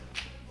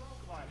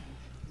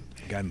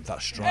 Again,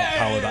 that strike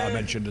power that I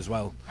mentioned as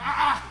well.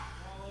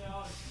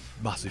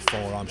 Massive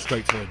forearm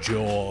straight to the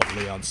jaw of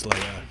Leon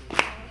Slater.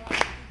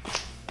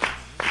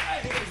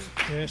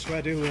 Yes,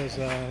 Radu is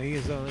he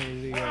is on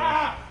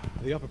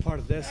the upper part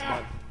of this,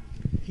 but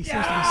he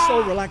seems to be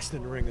so relaxed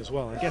in the ring as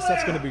well. I guess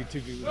that's going to be to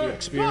do with the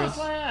experience.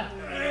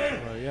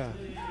 Yeah,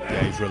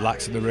 he's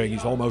relaxed in the ring.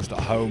 He's almost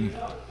at home.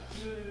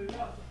 The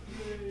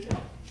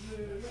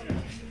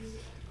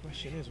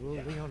question is, will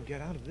Leon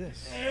get out of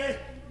this?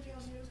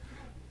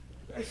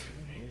 He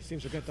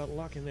seems to get that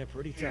lock in there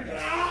pretty tight.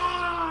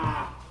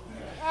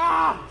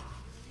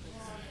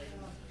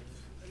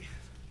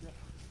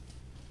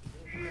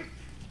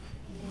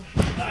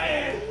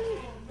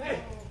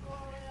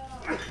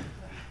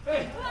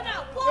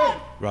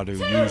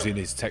 Radu using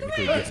his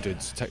technically gifted,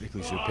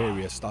 technically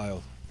superior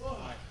style.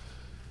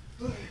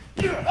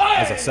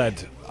 As I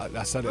said at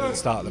the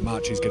start of the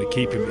match, he's going to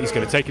keep him. He's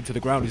going to take him to the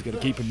ground. He's going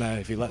to keep him there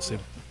if he lets him.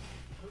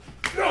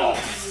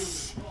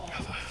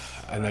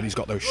 And then he's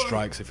got those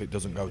strikes if it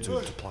doesn't go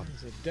to plan.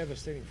 It's a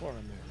devastating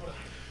forearm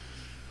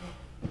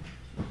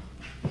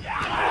there.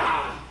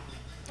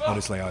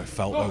 Honestly, I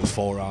felt those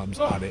forearms,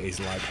 and it is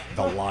like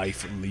the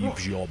life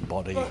leaves your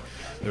body.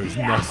 There is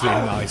nothing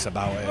nice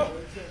about it.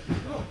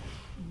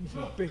 He's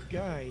a big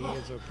guy. He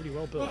is pretty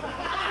well built.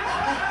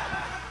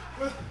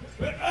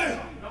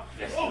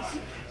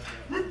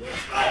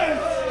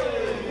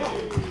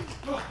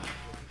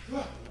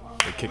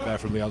 Big kick there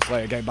from Leon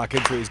Slater, getting back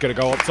into it. He's going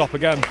to go up top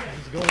again.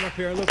 He's going up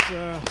here. Looks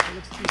to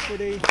be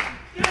pretty.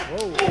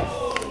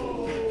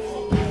 Whoa.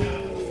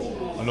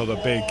 Another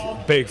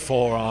big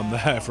forearm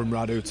there from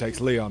Radu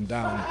takes Leon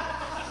down.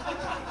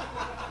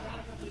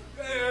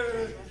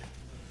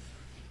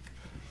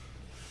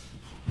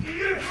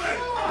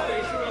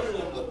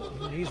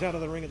 He's out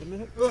of the ring at the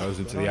minute. Goes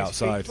into the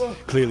outside.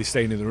 Clearly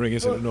staying in the ring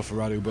isn't enough for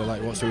Radu, but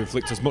he wants to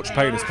inflict as much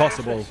pain as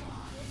possible.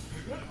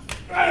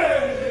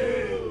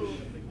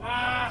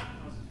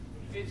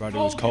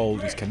 Radu is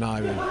cold, he's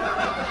conniving.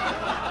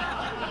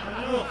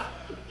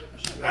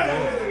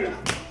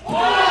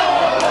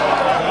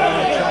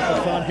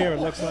 Chocolate fun here, it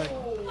looks like.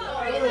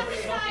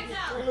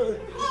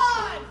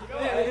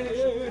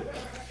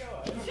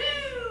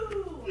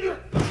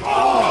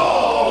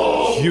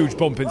 Huge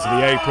bump into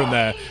the apron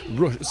there.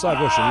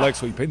 Side Russian leg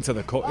sweep into the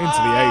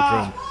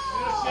apron.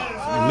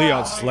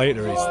 Leon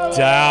Slater is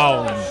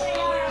down.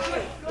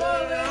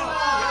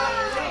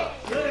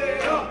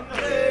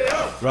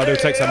 Radu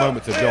takes a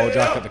moment to jaw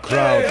jack at the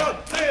crowd.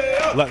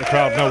 Let the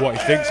crowd know what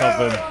he thinks of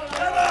them.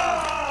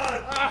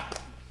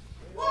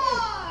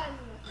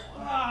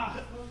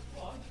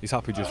 He's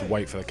happy just to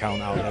wait for the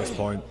count out at this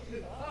point.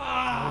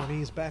 Oh,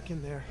 he's back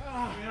in there.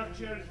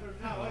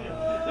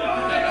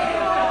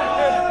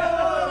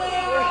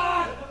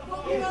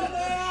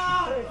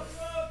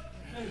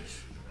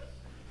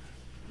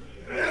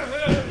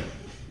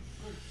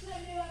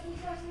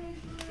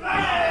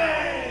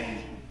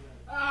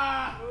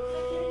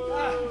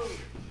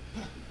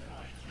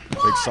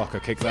 Big soccer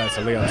kick there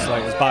to Leon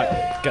Slater's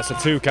back. Gets a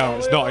 2 count.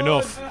 It's not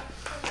enough.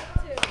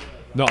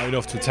 Not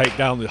enough to take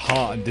down the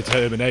heart and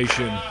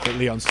determination that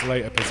Leon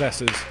Slater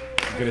possesses.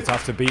 You're going to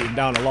have to beat him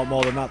down a lot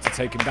more than that to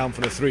take him down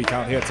for the 3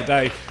 count here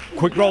today.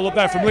 Quick roll up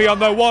there from Leon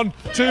though. 1,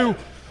 2.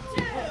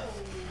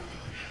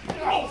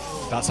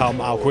 That's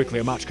how quickly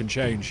a match can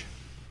change.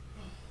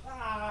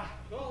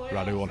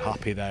 Radu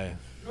unhappy there.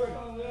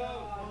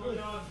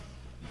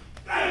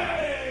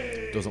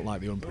 Doesn't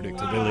like the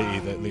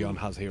unpredictability that Leon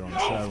has here on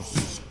show.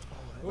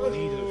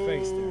 Needed a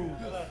face there.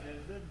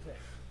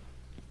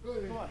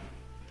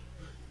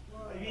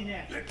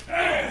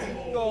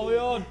 Go,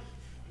 Leon.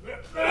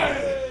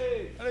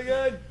 And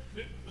again.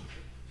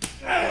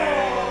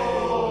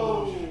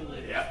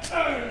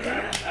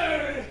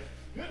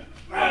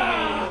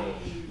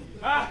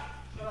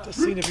 Does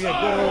seem to be a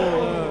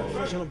good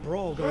professional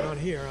brawl going on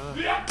here.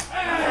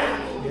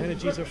 The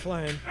energies are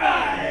flying.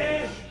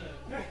 I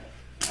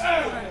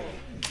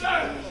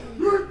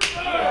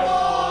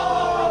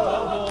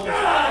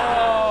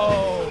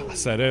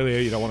said earlier,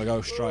 you don't want to go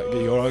strike.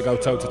 You want to go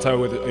toe to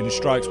toe in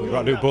strikes with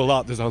Radu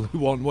Bulat. There's only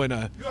one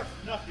winner.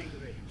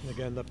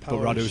 Again, the But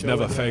power Radu's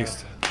never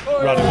faced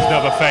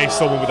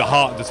someone with the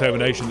heart and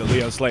determination that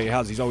Leon Slater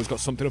has. He's always got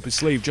something up his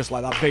sleeve, just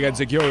like that big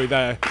enziguri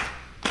there.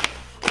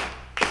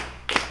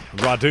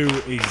 Radu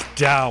is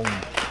down.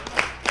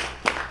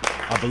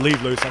 I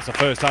believe, Luce, that's the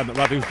first time that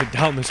Radu's been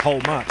down this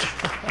whole match.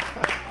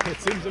 It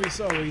seems to be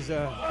so.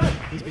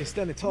 He's been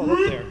standing tall up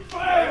there.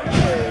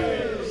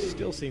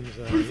 Still seems,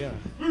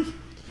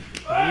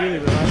 really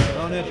relaxing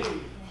on it.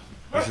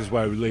 This is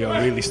where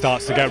Leon really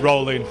starts to get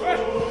rolling.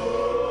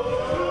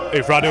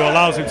 If Radu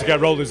allows him to get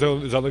rolling,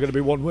 there's only going to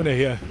be one winner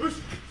here.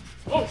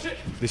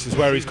 This is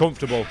where he's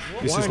comfortable.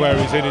 This is where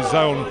he's in his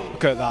zone.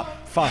 Look at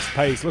that fast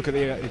pace. Look at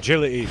the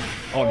agility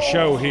on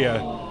show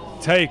here.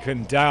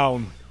 Taken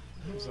down.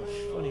 It was a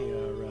funny,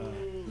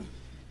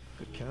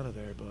 good counter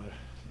there, but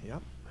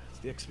yep.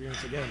 the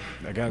experience again.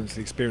 Again, it's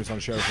the experience on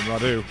show from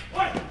Radu.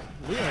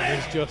 Leon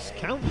is just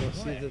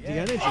countless. The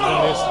energy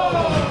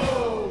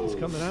that is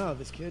coming out of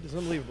this kid is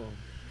unbelievable.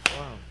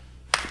 Wow.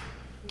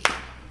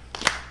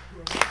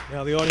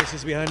 Now the audience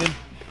is behind him.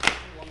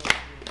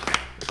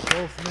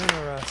 Both men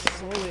are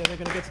slowly, are they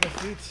going to get to their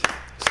feet?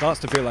 Starts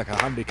to feel like a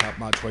handicap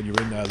match when you're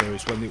in there,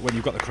 Lewis. When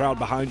you've got the crowd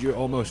behind you, it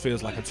almost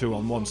feels like a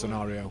 2-on-1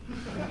 scenario.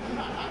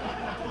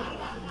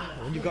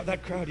 When you've got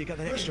that crowd, you got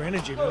that extra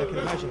energy, man, I can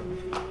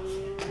imagine.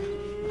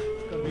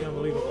 It's going to be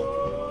unbelievable.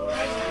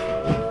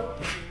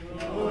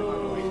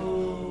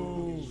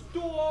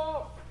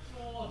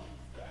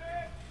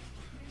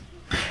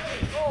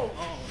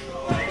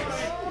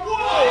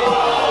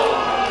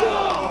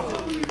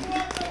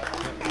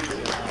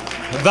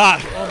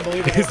 That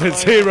is the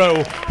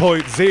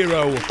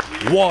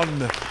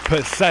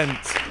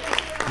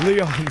 0.01%.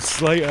 Leon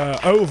Slater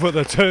over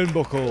the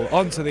turnbuckle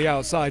onto the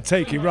outside,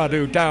 taking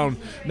Radu down.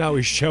 Now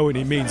he's showing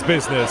he means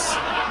business.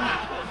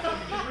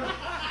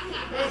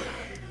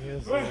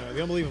 Yes,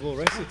 the unbelievable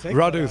wrestler.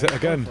 Radu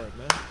again.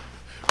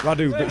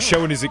 Radu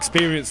showing his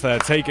experience there,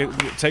 taking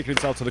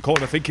himself to the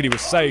corner, thinking he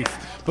was safe,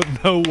 but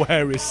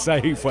nowhere is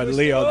safe when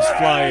Leon's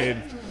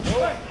flying.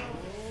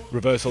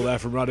 Reversal there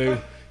from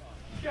Radu.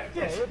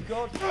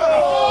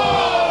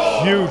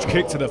 Huge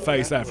kick to the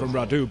face there from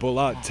Radu.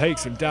 Bulat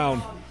takes him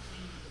down.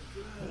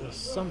 That was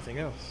something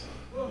else.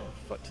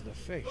 Foot to the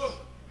face.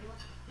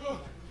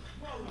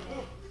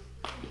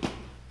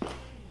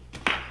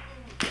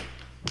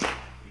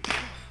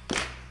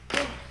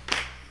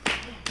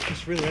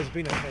 This really has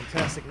been a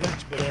fantastic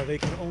match, but they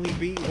can only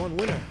be one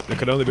winner. There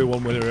can only be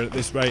one winner at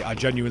this rate. I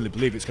genuinely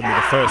believe it's going to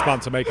be the first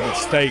man to make a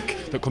mistake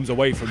that comes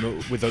away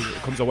with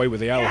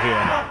the L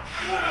here.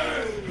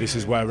 This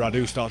is where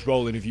Radu starts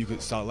rolling. If you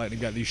could start letting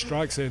him get these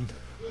strikes in,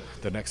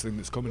 the next thing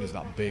that's coming is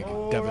that big,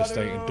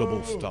 devastating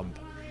double stomp.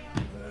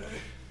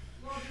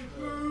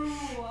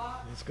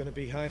 It's going to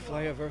be high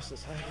flyer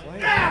versus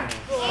high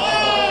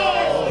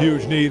flyer.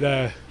 Huge knee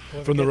there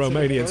from the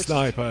Romanian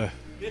sniper.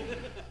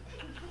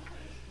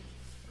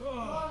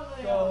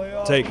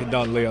 Taking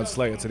down Leon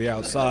Slater to the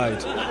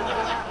outside.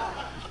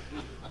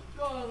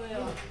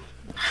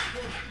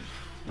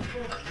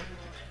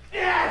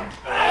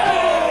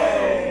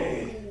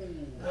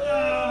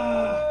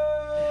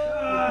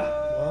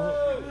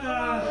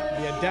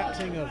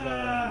 Adapting of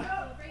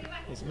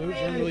his moves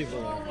are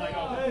unbelievable.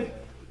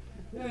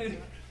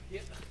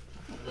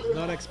 Was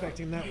not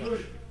expecting that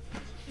one.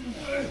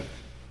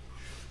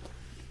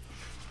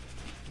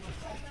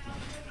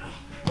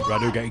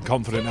 Radu getting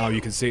confident now. You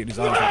can see it in his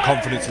eyes. That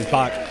confidence is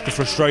back. The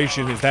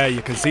frustration is there.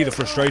 You can see the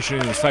frustration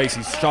in his face.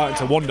 He's starting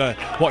to wonder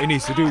what he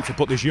needs to do to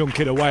put this young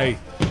kid away.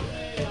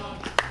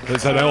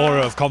 There's an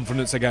aura of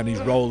confidence again.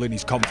 He's rolling.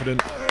 He's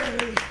confident.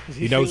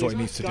 He knows what he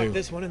needs to do.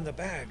 This one in the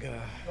bag.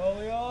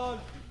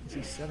 Is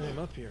he setting him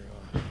up here?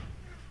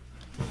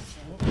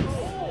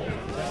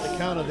 Got the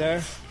counter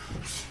there.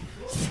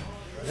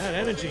 That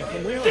energy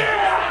from Leon.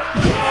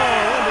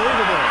 Oh,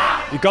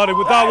 unbelievable. He got him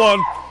with that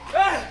one.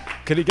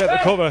 Can he get the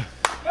cover?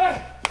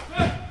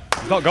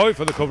 He's not going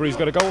for the cover. He's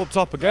going to go up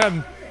top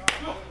again.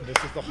 This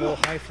is the whole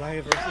high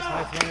flyer versus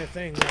high flyer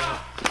thing.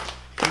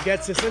 If he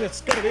gets this in,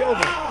 it's going to be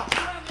over.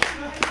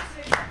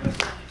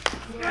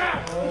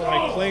 Oh,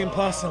 like playing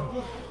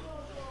possum.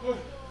 And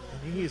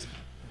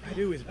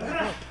Radu is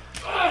back up.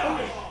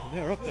 And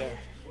they're up there.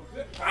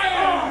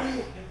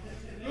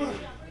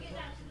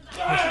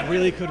 This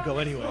really could go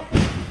anywhere.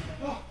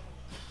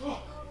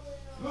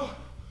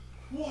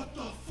 What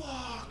the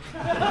fuck?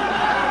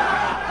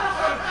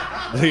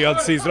 Leon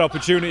sees an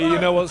opportunity. You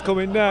know what's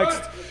coming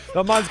next.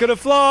 That man's going to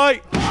fly.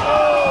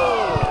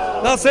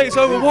 That's it. It's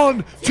over.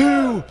 1,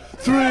 2,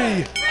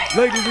 3.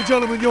 Ladies and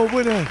gentlemen, your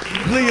winner,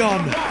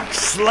 Leon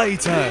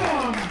Slater.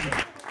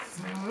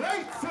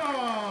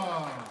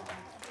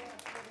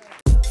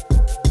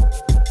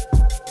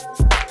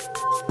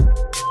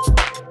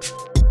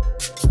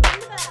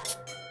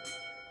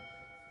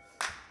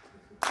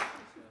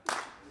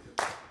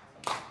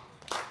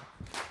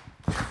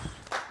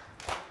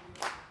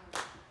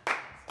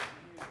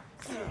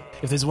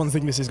 If there's one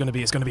thing this is going to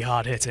be, it's going to be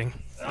hard hitting.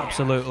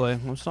 Absolutely.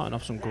 I'm starting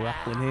off some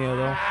grappling here,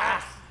 though.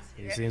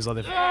 It seems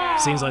like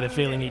they're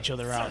feeling each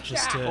other out.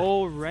 Just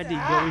already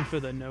going for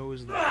the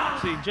nose there.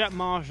 See, Jet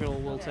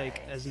Marshall will take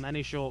as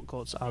many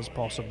shortcuts as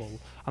possible,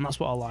 and that's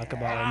what I like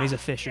about him. He's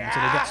efficient, so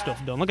he gets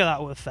stuff done. Look at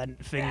that with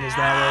fingers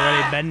there,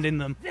 already bending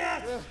them.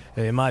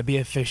 It might be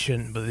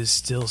efficient, but there's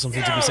still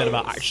something to be said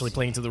about actually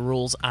playing to the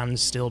rules and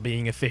still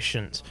being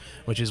efficient,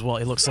 which is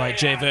what it looks like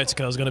Jay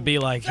Vertigo is going to be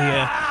like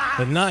here.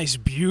 A nice,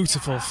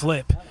 beautiful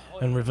flip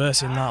and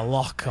reversing that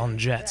lock on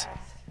Jet.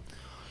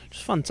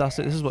 Just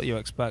fantastic. This is what you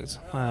expect.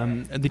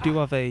 They do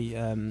have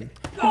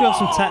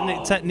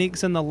some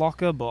techniques in the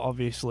locker, but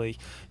obviously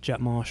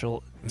Jet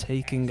Marshall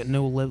taking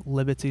no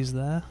liberties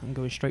there and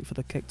going straight for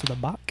the kick to the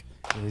back.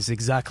 It's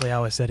exactly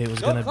how I said it was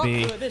going to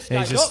be.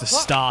 It's just the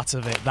start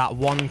of it. That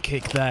one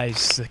kick there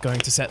is going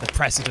to set the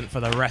precedent for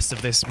the rest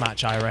of this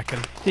match, I reckon.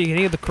 You can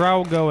hear the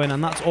crowd going,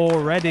 and that's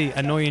already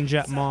annoying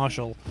Jet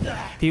Marshall.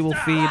 He will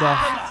feed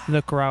off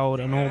the crowd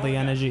and all the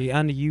energy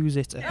and use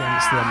it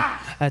against them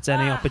at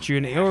any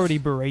opportunity. Already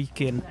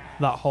breaking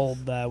that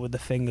hold there with the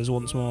fingers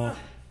once more.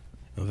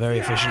 A very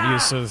efficient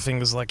use of the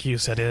fingers, like you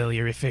said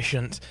earlier,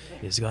 efficient.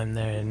 He's going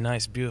there, a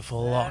nice,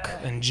 beautiful lock,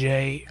 and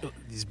Jay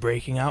is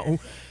breaking out. Ooh,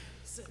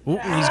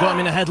 he's got him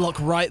in a headlock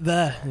right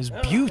there. His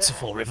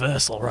beautiful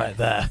reversal right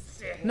there.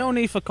 No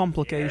need for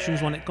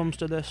complications when it comes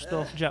to this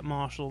stuff. Jet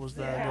Marshall was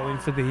there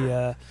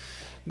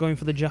going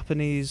for the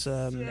Japanese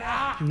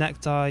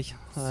necktie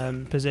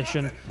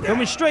position.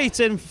 Going straight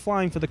in,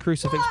 flying for the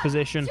crucifix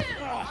position.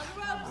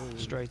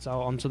 Straight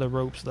out onto the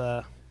ropes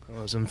there. Well,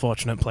 it was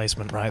unfortunate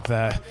placement right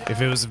there.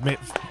 If it was a bit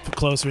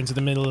closer into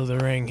the middle of the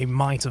ring, he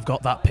might have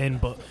got that pin,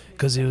 but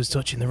because he was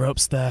touching the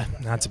ropes there,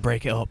 he had to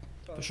break it up.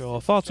 For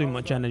sure. Far too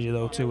much energy,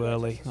 though, too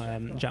early.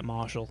 Jet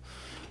Marshall.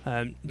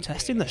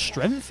 Testing the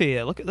strength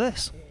here. Look at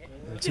this.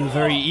 Two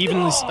very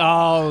evenly...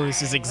 Oh,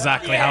 this is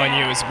exactly how I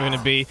knew it was going to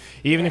be.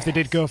 Even if they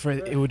did go for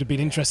it, it would have been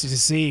interesting to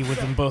see with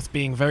them both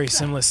being very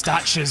similar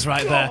statures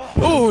right there.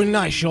 Oh,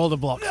 nice shoulder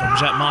block from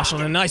Jet Marshall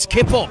and a nice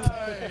kip up.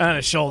 And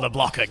a shoulder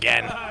block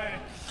again.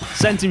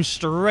 Sent him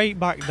straight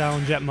back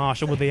down, Jet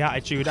Marshall, with the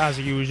attitude as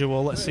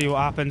usual. Let's see what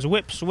happens.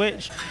 Whip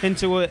switch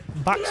into a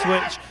back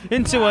switch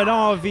into an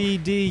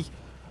RVD.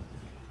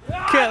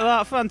 Get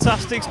that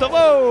fantastic stuff.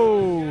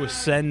 Oh,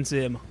 sent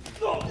him.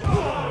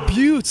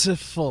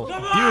 Beautiful,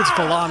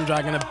 beautiful arm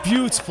drag and a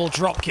beautiful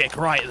drop kick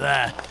right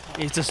there.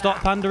 He's to stop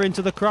pandering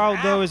to the crowd,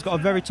 though. He's got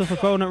a very tough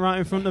opponent right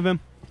in front of him.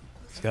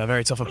 He's got a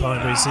very tough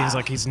opponent, but he seems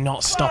like he's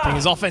not stopping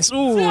his offense.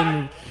 Ooh,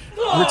 and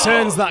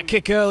returns that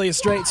kick earlier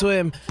straight to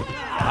him.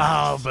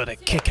 Oh, but a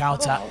kick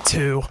out at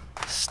 2.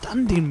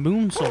 Standing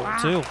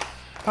moonsault, too.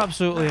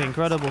 Absolutely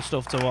incredible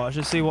stuff to watch.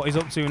 Let's see what he's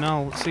up to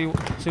now. Let's see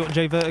what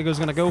Jay Vertigo's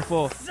going to go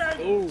for.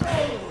 Ooh.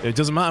 It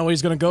doesn't matter what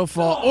he's going to go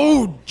for.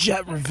 Oh,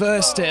 Jet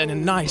reversed it and a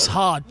nice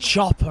hard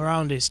chop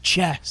around his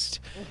chest.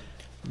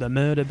 The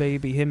murder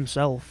baby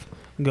himself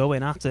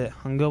going at it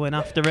and going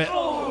after it.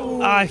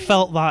 I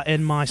felt that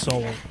in my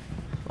soul.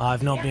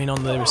 I've not been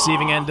on the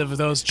receiving end of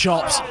those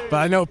chops, but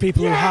I know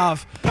people who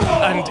have,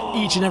 and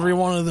each and every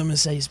one of them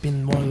has said it's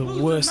been one of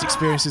the worst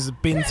experiences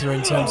they've been through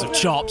in terms of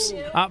chops.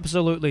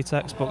 Absolutely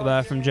textbook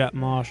there from Jet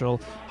Marshall.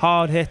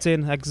 Hard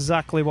hitting,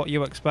 exactly what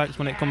you expect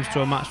when it comes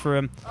to a match for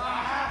him.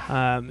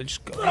 It's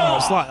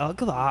like,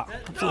 look at that,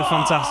 absolutely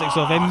fantastic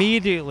stuff.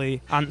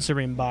 Immediately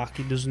answering back,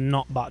 he does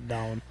not back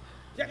down.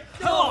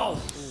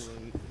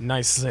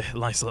 Nice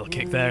little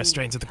kick there,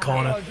 straight into the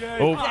corner.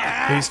 Oh,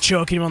 he's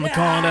choking him on the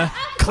corner.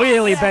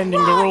 Clearly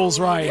bending the rules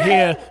right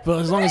here, but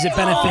as long as it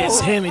benefits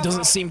him, it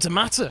doesn't seem to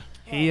matter.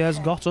 He has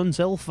got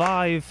until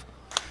 5.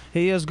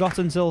 He has got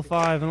until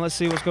 5, and let's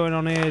see what's going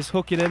on here. He's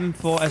hooking him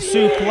for a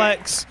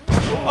suplex.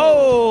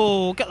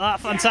 Oh, look at that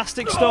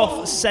fantastic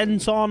stuff.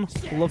 Sent on.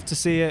 Love to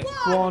see it.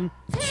 1,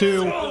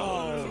 2.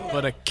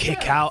 But a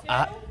kick out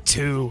at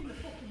 2.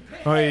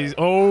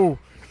 Oh,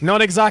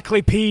 not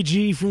exactly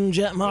PG from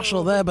Jet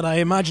Marshall there, but I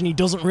imagine he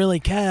doesn't really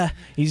care.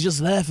 He's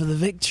just there for the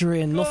victory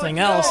and nothing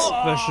else.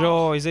 For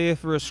sure, he's here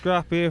for a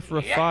scrap, here for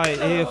a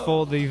fight, here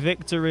for the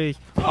victory.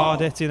 Hard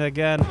hitting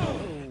again.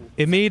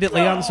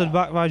 Immediately answered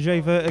back by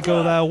Jay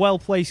Vertigo there.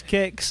 Well-placed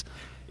kicks.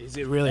 Is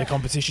it really a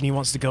competition he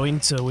wants to go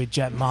into with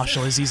Jet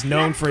Marshall, as he's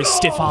known for his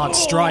stiff, hard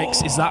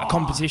strikes? Is that a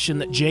competition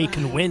that Jay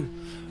can win?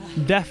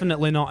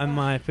 Definitely not, in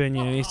my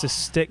opinion. He needs to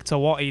stick to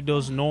what he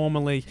does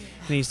normally.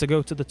 He needs to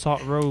go to the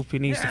top rope. He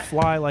needs to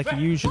fly like he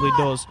usually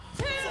does.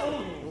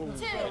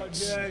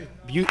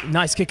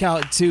 Nice kick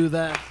out at 2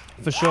 there.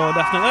 For sure,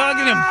 definitely. Look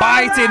at him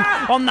biting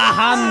on the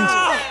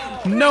hand.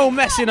 No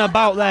messing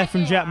about there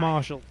from Jet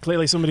Marshall.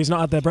 Clearly somebody's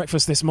not had their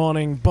breakfast this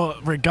morning, but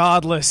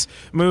regardless,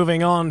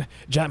 moving on.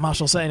 Jet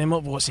Marshall setting him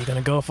up. What's he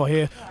going to go for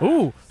here?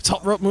 Ooh,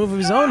 top rope move of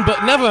his own,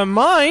 but never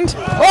mind.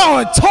 Oh,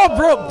 a top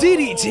rope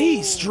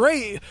DDT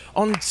straight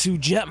onto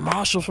Jet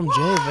Marshall from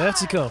Jay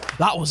Vertigo.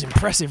 That was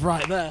impressive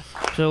right there.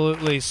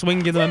 Absolutely.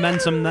 Swinging the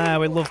momentum there.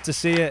 We'd love to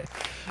see it.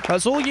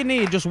 That's all you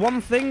need. Just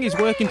one thing. He's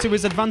working to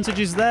his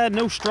advantages there.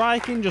 No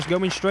striking, just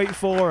going straight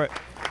for it.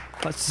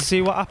 Let's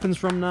see what happens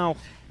from now.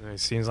 It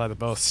seems like they're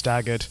both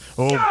staggered.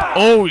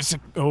 It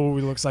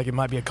looks like it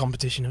might be a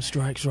competition of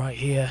strikes right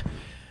here.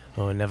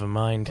 Oh, never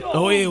mind.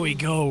 Oh, here we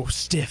go.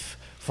 Stiff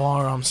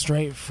forearm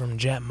straight from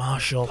Jet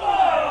Marshall.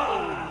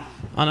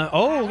 And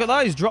look at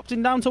that. He's dropped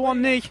him down to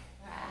one knee.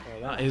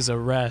 Oh, that is a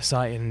rare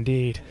sight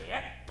indeed.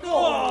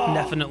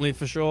 Definitely,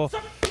 for sure.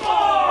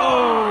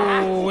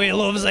 Oh, he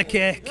loves a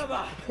kick.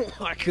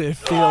 I could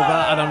feel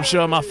that, and I'm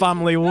sure my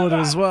family would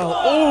as well.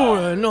 Oh,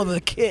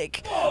 another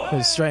kick.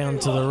 Goes straight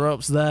onto the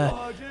ropes there.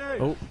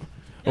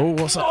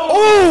 What's that?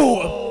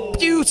 Oh, a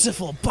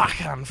beautiful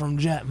backhand from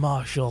Jet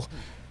Marshall.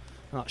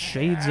 That's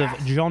shades of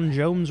John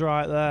Jones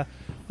right there.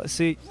 Let's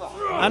see.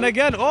 And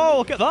again,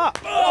 look at that.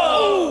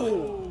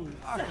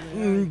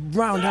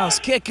 Roundhouse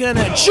kick and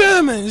a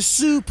German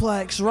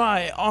suplex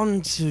right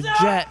onto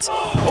Jet.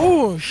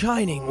 Oh,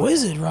 Shining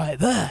Wizard right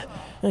there.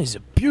 That is a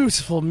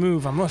beautiful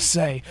move, I must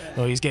say.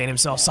 Oh, he's getting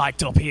himself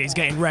psyched up here. He's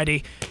getting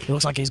ready. It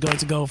looks like he's going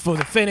to go for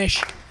the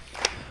finish.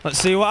 Let's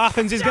see what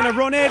happens. He's going to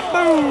run it.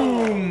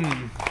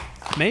 Boom!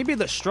 Maybe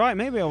the strike.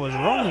 Maybe I was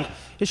wrong.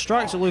 His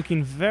strikes are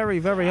looking very,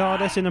 very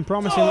hard-hitting and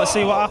promising. Let's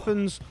see what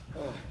happens.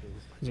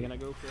 Is he going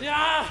to go for it?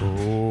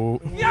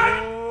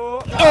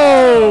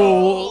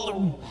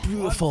 Oh,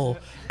 beautiful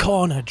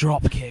corner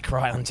drop kick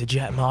right onto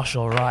Jet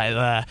Marshall right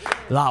there.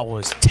 That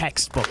was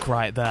textbook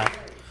right there.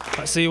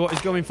 Let's see what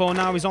he's going for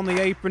now. He's on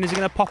the apron. Is he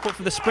going to pop up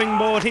for the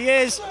springboard? He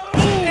is.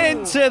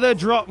 Into the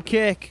drop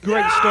kick.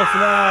 Great stuff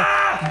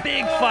there.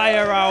 Big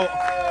fire out.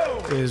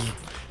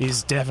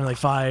 He's definitely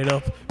fired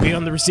up. Being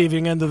on the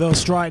receiving end of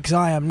those strikes,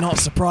 I am not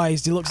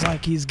surprised. He looks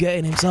like he's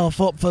getting himself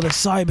up for the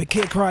cyber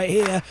kick right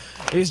here.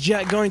 Is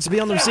Jet going to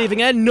be on the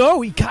receiving end? No,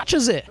 he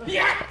catches it.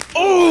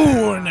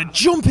 Oh, and a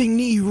jumping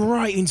knee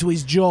right into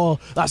his jaw.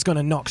 That's going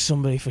to knock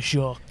somebody for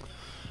sure.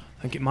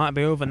 I think it might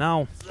be over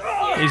now.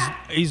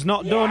 He's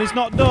not done. He's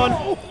not done.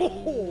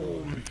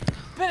 One,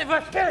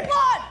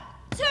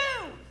 two.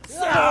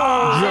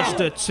 Just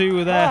a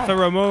 2 there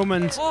for a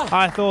moment.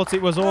 I thought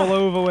it was all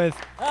over with.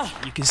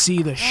 You can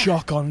see the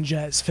shock on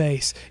Jet's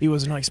face. He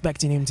was not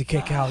expecting him to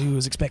kick out. He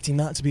was expecting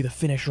that to be the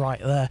finish right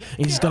there.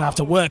 He's going to have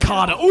to work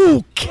harder.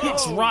 Oh,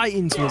 kicks right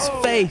into his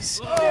face.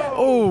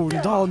 Oh,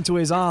 down to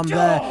his arm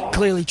there.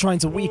 Clearly trying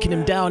to weaken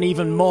him down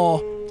even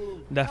more.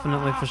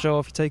 Definitely for sure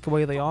if you take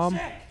away the arm.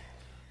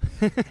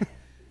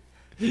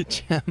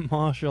 Jet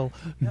Marshall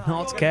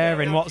not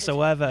caring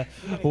whatsoever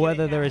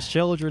whether there is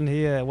children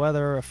here, whether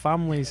there are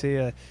families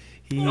here.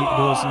 He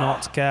does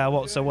not care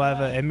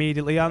whatsoever.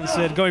 Immediately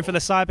answered, going for the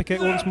cyber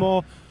kick once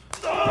more.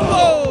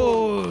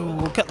 Oh,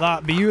 look at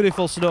that,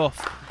 beautiful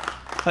stuff.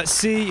 Let's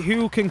see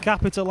who can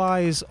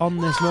capitalise on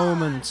this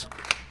moment.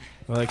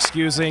 Well,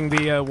 excusing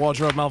the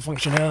wardrobe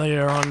malfunction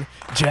earlier on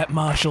Jet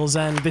Marshall's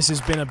end, this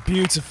has been a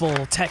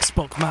beautiful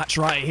textbook match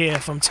right here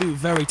from two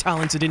very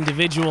talented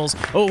individuals.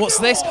 Oh, what's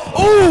this?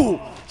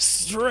 Oh!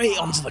 Straight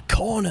onto the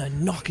corner,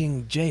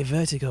 knocking Jay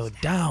Vertigo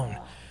down.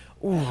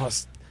 Oh,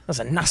 that's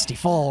a nasty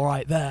fall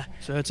right there.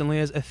 Certainly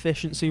is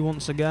efficiency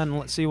once again.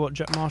 Let's see what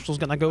Jet Marshall's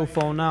going to go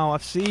for now.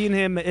 I've seen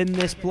him in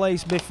this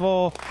place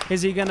before.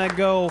 Is he going to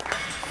go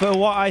for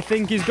what I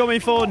think he's going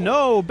for?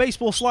 No!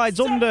 Baseball slides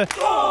under.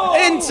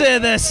 Into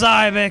the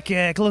cyber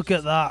kick. Look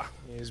at that.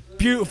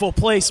 Beautiful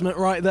placement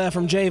right there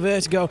from Jay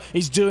Vertigo.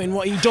 He's doing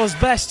what he does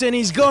best and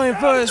he's going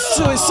for a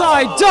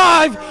suicide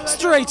dive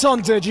straight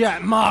onto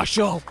Jet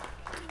Marshall.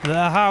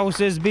 The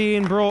house is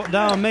being brought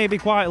down, maybe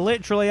quite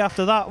literally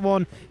after that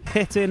one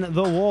hitting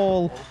the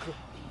wall.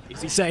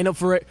 Is he setting up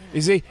for it?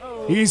 Is he?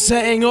 He's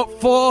setting up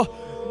for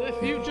the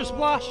future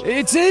splash.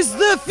 It is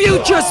the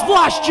future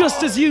splash,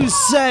 just as you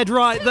said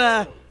right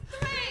there.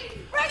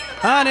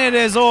 And it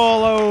is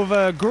all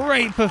over.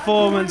 Great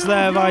performance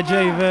there by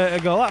Jay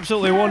Vertigo.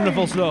 Absolutely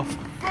wonderful stuff.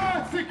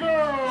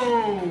 Vertigo!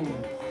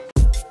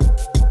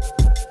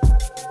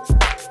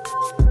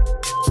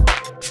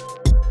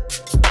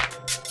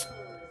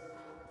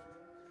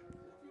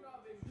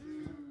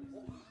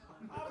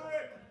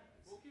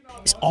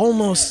 It's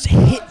almost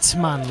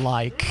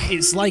Hitman-like.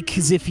 It's like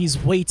as if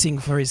he's waiting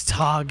for his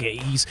target.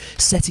 He's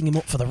setting him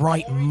up for the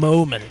right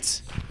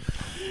moment.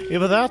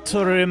 Either that,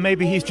 or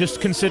maybe he's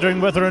just considering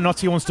whether or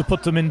not he wants to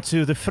put them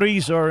into the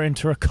freezer or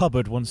into a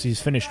cupboard once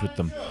he's finished with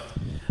them.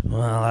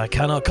 Well, I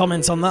cannot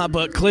comment on that,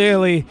 but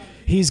clearly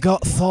he's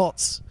got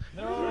thoughts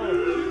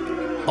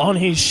on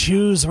his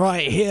shoes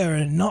right here,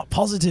 and not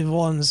positive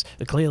ones.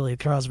 But clearly the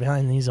crowd's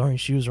behind these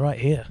orange shoes right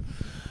here.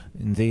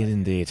 Indeed,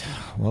 indeed.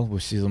 Well, we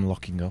see them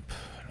locking up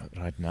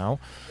right now.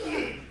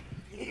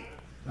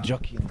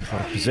 Jockeying for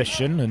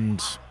position,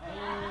 and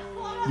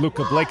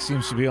Luca Blake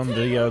seems to be on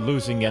the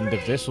losing end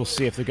of this. We'll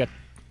see if they get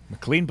a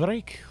clean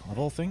break, of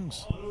all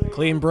things.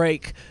 Clean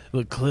break,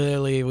 but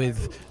clearly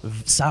with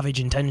savage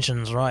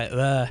intentions right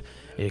there.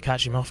 You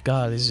catch him off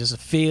guard. This is just a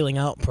feeling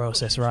out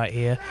process right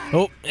here.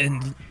 Oh,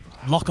 and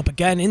lock up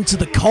again into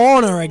the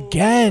corner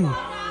again.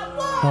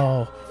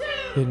 Oh,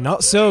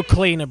 not so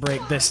clean a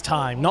break this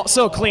time. Not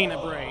so clean a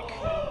break.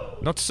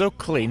 Not so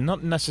clean.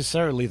 Not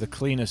necessarily the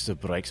cleanest of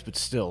breaks, but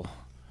still.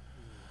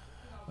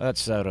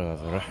 That's out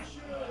of...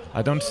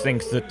 I don't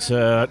think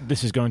that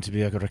this is going to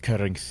be a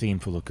recurring theme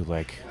for Luca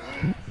Blake.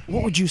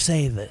 What would you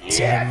say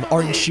that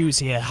Orange Shoes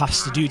here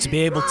has to do to be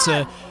able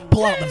to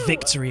pull out the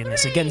victory in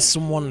this against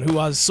someone who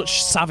has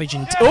such savage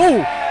Oh!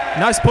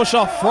 Nice push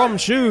off from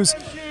Shoes.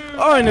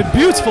 Oh, and a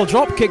beautiful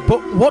drop kick, but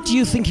what do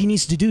you think he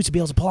needs to do to be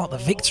able to pull out the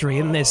victory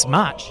in this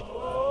match?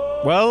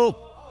 Well,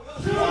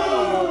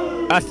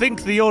 I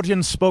think the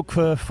audience spoke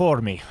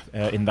for me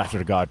in that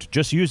regard.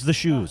 Just use the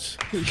shoes.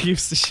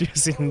 Use the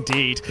shoes,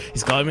 indeed.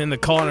 He's got him in the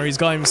corner. He's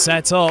got him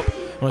set up.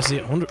 What's he?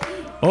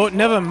 Oh,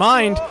 never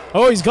mind.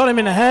 Oh, he's got him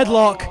in a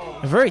headlock.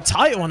 A very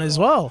tight one as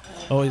well.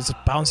 Oh, he's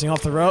bouncing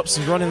off the ropes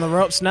and running the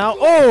ropes now.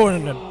 Oh,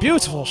 and a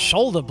beautiful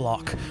shoulder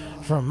block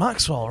from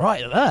Maxwell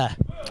right there.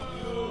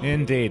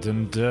 Indeed,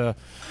 and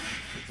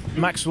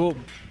Maxwell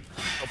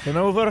Looking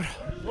over.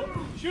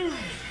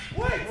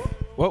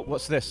 Whoa,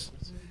 what's this?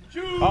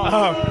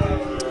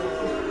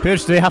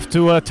 Appears they have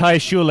to tie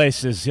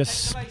shoelaces,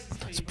 yes.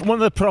 It's one of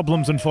the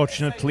problems,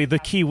 unfortunately. The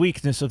key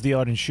weakness of the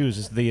orange shoes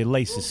is the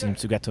laces seem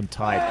to get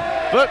untied.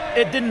 But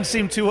it didn't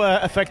seem to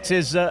affect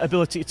his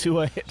ability to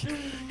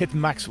hit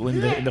Maxwell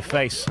in the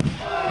face.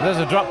 There's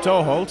a drop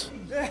toe hold.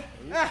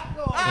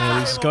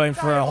 He's going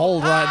for a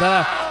hold right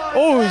there.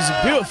 Oh, it's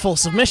a beautiful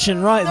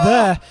submission right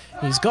there.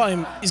 He's got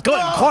him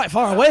quite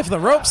far away from the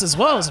ropes as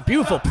well. It's a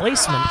beautiful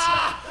placement.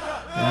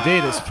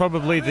 Indeed, it's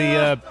probably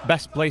the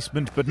best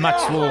placement, but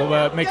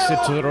Maxwell makes it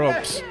to the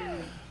ropes.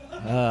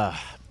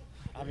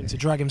 Having to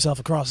drag himself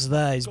across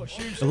there. He's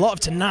a lot of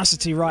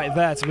tenacity right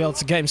there to be able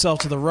to get himself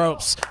to the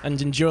ropes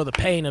and endure the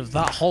pain of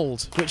that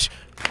hold, which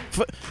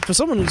for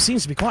someone who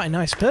seems to be quite a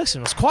nice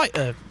person was quite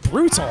a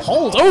brutal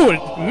hold.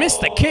 Oh,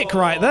 missed the kick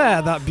right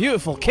there, that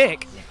beautiful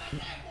kick.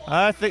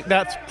 I think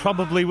that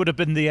probably would have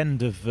been the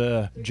end of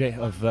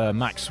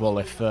Maxwell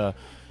if that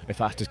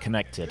had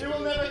connected.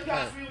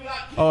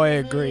 Oh, I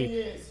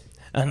agree.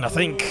 And I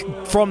think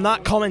from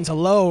that comment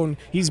alone,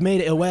 he's made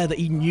it aware that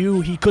he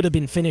knew he could have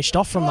been finished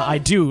off from that. I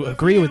do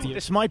agree with you.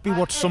 This might be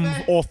what some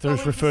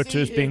authors refer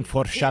to as being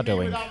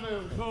foreshadowing.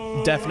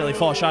 Definitely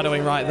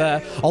foreshadowing right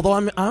there.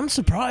 Although I'm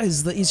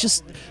surprised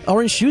that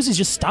Orange Shoes is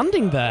just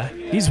standing there.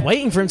 He's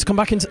waiting for him to come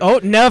back into... Oh,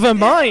 never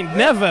mind.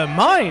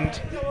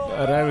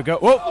 There we go.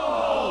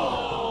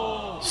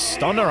 Whoa!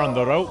 Stunner on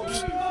the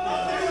ropes.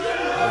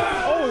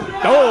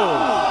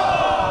 Oh!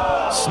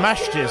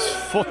 Smashed his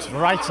foot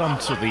right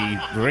onto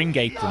the ring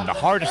apron, the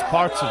hardest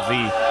parts of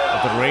the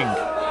ring.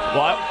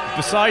 Well,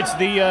 besides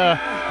the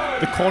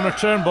corner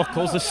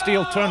turnbuckles, the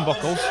steel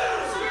turnbuckles,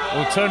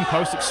 or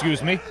turnpost,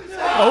 excuse me.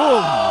 Oh!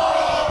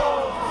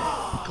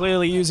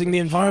 Clearly using the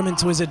environment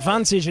to his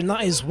advantage, and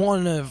that is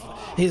one of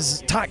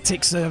his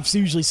tactics I've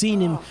usually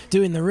seen him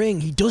do in the ring.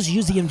 He does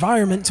use the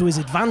environment to his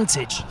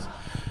advantage.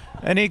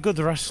 Any good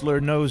wrestler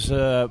knows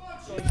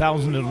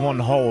 1,001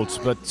 holds,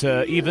 but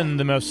even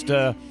the most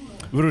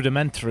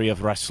rudimentary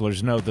of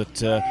wrestlers know that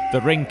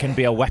the ring can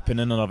be a weapon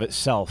in and of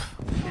itself.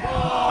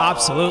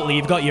 Absolutely,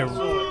 you've got your...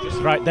 Just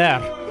right there,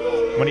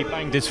 when he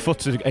banged his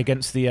foot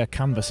against the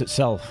canvas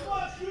itself.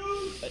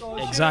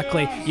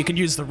 Exactly, you can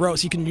use the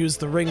ropes, you can use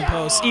the ring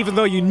posts, even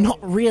though you're not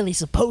really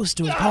supposed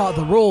to as part of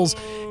the rules.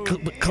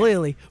 But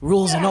clearly,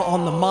 rules are not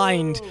on the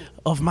mind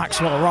of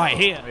Maxwell right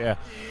here. Yeah,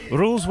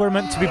 rules were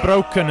meant to be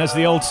broken, as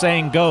the old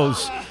saying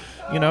goes.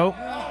 You know,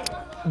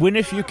 win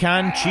if you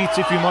can, cheat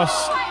if you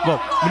must. Well,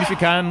 win if you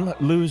can,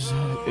 lose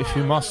if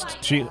you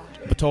must, cheat,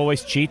 but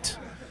always cheat.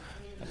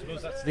 I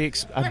suppose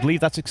that's I believe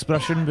that's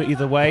expression, but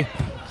either way.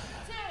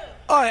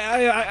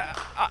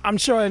 I'm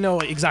sure I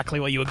know exactly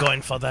what you were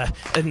going for there,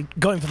 and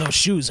going for those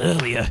shoes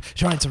earlier,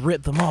 trying to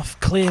rip them off.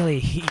 Clearly,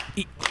 he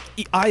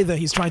either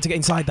he's trying to get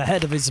inside the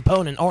head of his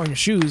opponent, Orange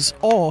Shoes,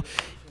 or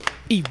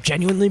he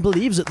genuinely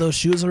believes that those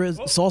shoes are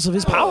a source of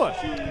his power.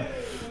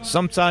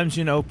 Sometimes,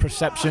 you know,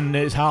 perception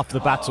is half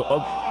the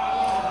battle.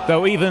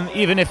 Though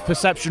even if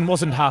perception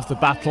wasn't half the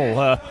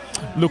battle,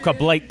 Luca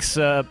Blake's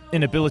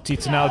inability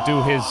to now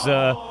do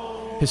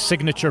his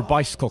signature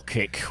bicycle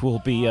kick will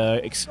be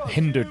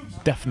hindered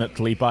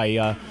definitely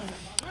by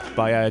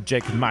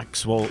Jack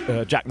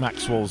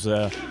Maxwell's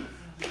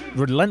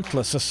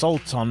relentless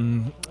assault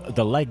on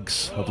the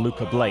legs of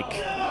Luca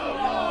Blake.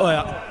 Oh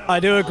yeah,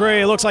 I do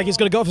agree. It looks like he's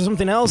going to go for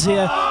something else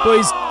here, but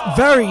he's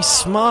very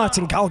smart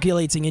and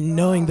calculating in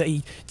knowing that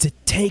to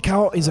take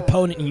out his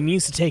opponent, he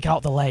needs to take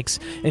out the legs.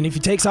 And if he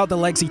takes out the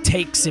legs, he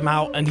takes him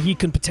out, and he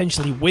can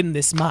potentially win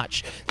this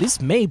match. This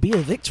may be a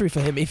victory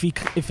for him if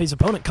his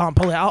opponent can't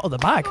pull it out of the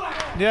bag.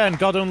 Yeah, and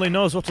God only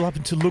knows what will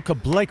happen to Luca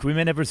Blake. We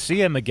may never see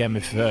him again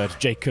if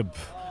Jake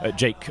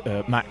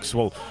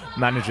Maxwell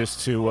manages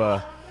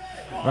to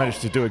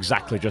do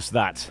exactly just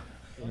that.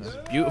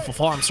 Beautiful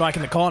forearm strike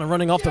in the corner,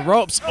 running off the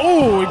ropes.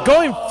 Oh,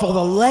 going for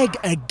the leg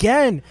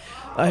again.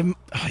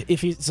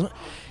 If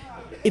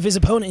his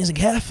opponent isn't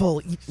careful,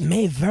 he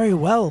may very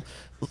well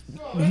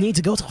need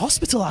to go to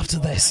hospital after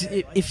this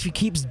if he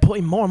keeps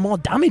putting more and more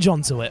damage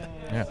onto it.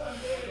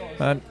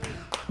 Yeah.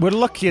 We're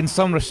lucky in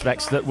some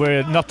respects that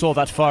we're not all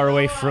that far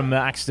away from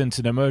accident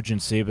and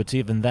emergency, but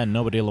even then,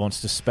 nobody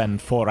wants to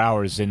spend 4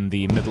 hours in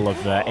the middle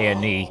of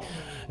A&E,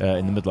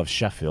 in the middle of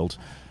Sheffield.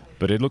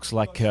 But it looks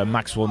like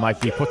Maxwell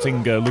might be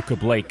putting Luca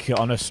Blake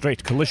on a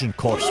straight collision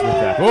course with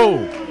that. Oh!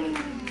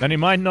 And he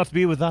might not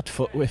be with that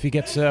foot if he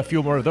gets a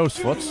few more of those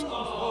foots.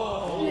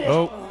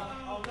 Oh.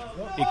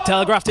 He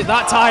telegraphed it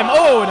that time.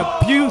 Oh, and a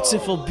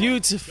beautiful,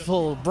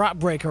 beautiful brat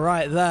breaker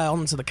right there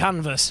onto the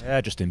canvas. Yeah,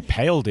 just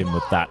impaled him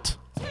with that.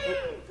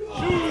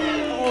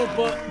 Oh,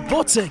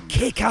 but a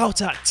kick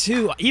out at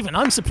 2. Even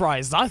I'm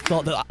surprised. I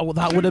thought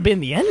that would have been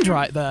the end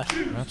right there.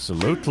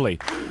 Absolutely.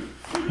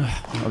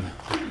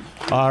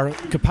 Our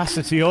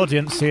capacity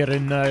audience here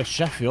in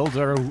Sheffield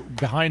are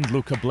behind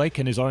Luca Blake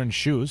in his orange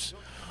shoes.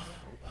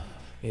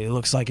 It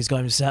looks like he's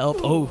going to set up.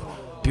 Oh,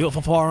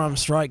 beautiful forearm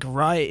strike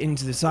right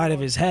into the side of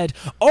his head.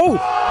 Oh,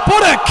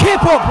 put a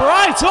kip up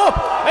right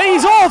up. And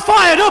he's all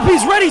fired up.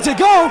 He's ready to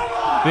go.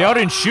 The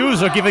orange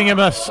shoes are giving him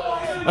a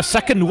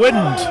second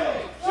wind.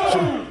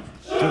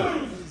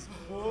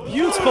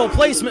 beautiful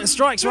placement of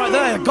strikes right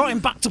there. Got him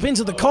backed up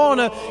into the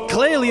corner.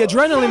 Clearly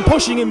adrenaline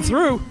pushing him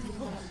through.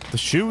 The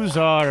shoes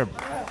are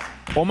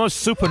almost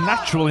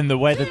supernatural in the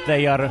way that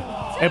they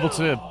are able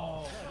to...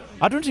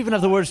 I don't even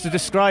have the words to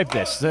describe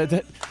this.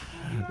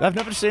 I've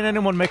never seen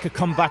anyone make a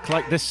comeback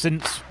like this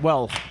since,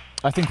 well,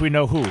 I think we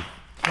know who.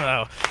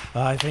 Well,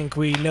 I think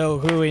we know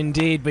who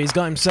indeed, but he's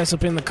got him set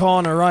up in the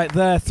corner right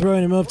there,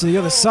 throwing him over to the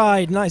other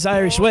side. Nice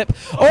Irish whip.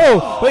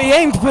 Oh, but he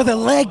aimed for the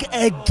leg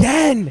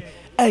again.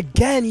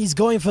 Again, he's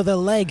going for the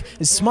leg.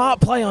 A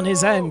smart play on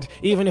his end,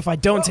 even if I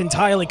don't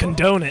entirely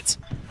condone it.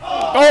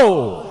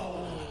 Oh!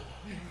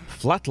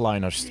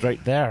 Flatliner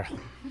straight there.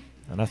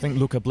 And I think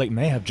Luca Blake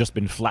may have just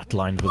been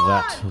flatlined with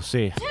that. We'll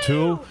see.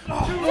 2.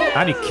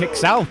 And he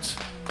kicks out.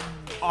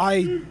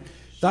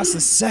 That's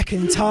the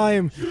second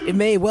time. It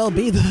may well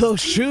be that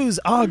those shoes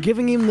are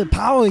giving him the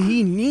power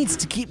he needs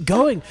to keep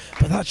going.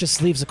 But that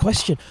just leaves a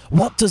question.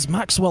 What does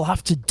Maxwell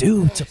have to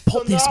do to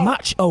put this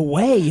match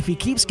away if he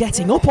keeps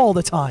getting up all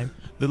the time?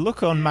 The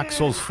look on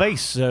Maxwell's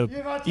face,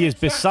 he is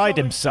beside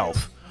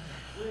himself.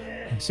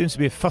 He seems to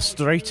be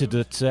frustrated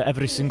that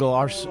every single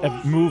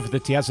move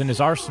that he has in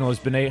his arsenal has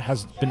been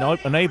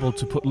unable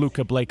to put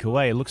Luca Blake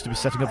away. It looks to be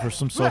setting up for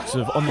some sort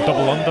of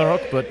double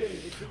underhook, but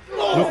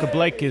Luca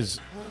Blake is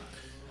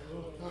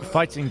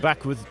fighting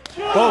back with...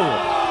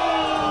 Oh!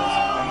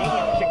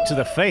 Kick to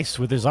the face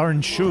with his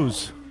orange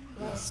shoes.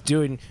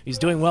 He's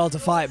doing well to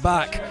fight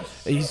back.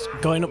 He's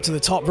going up to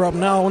the top rope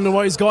now. I wonder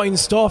what he's got in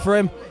store for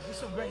him.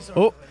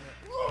 Oh!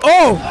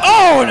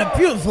 And a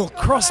beautiful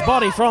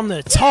crossbody from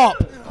the top.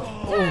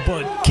 Oh,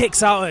 but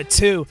kicks out at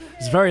 2.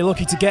 He's very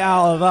lucky to get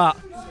out of that.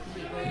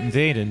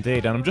 Indeed. And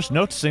I'm just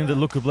noticing that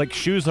Luca Blake's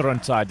shoes are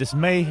untied. This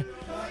may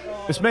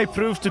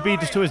prove to be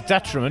to his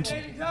detriment,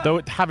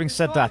 though having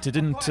said that, it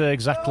didn't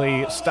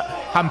exactly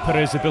hamper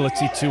his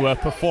ability to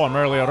perform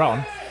earlier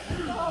on.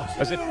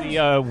 As if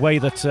the way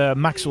that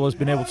Maxwell has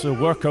been able to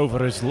work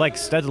over his legs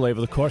steadily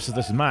over the course of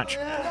this match.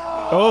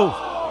 Oh,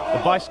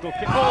 a bicycle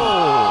kick.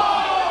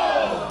 Oh!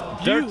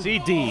 Dirty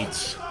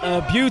deeds.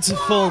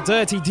 Beautiful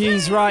dirty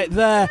deeds right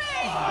there.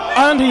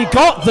 And he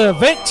got the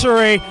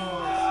victory.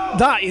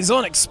 That is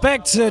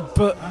unexpected,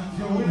 but,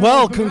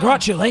 well,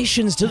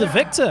 congratulations to the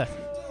victor.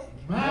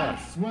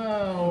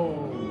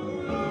 Maxwell.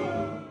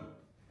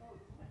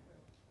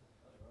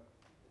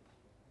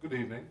 Good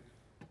evening.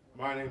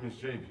 My name is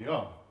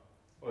JPR.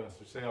 Oh, I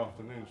should say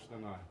afternoon,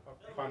 shouldn't I? I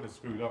kind of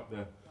screwed up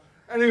there.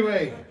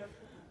 Anyway,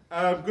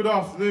 good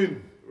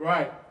afternoon.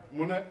 Right, I'm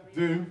going to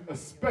do a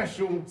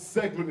special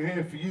segment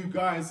here for you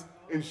guys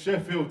in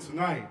Sheffield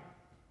tonight.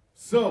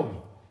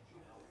 So,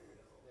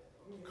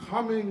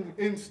 coming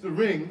into the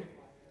ring,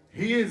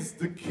 he is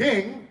the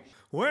king.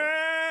 Music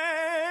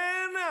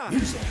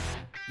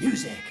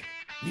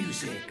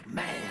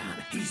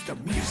man, he's the music man, he's the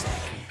music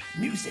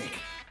man, he's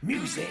the music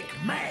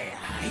man,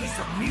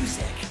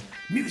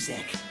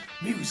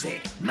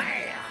 music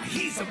man,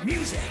 he's the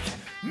music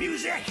man, he's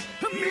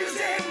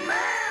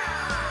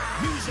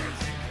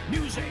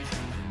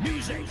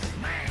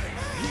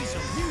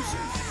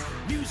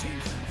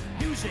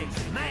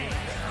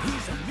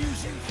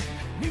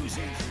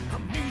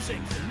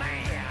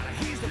man,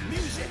 he's the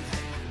music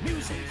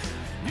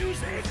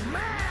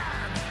man.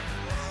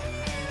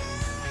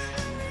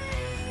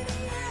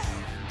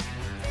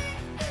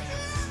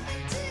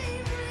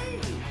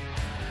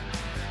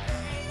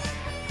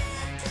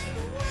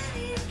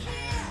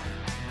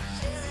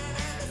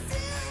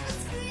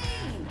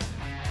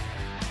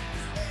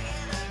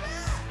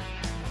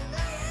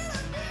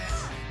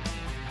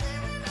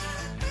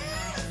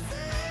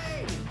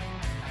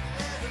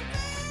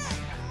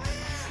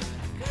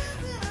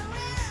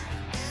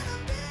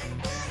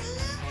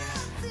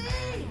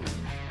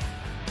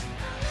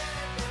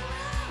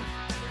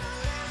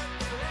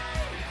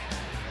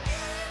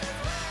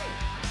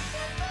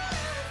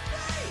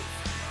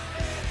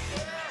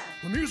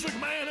 Music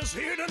man is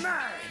here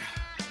tonight.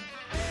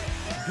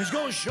 He's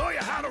gonna show you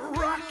how to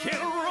rock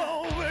and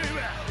roll, baby.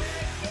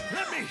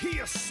 Let me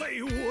hear you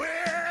say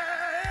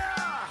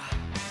where.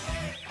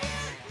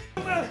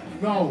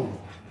 No.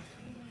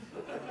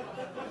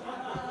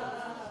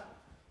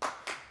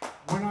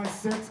 When I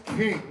said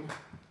king,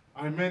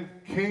 I meant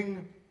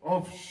king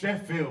of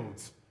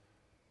Sheffield,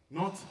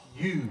 not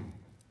you.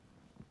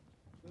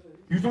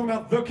 You're talking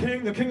about the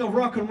king of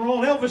rock and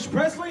roll, Elvis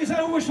Presley? Is that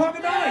who we're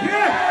talking about?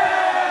 Yeah!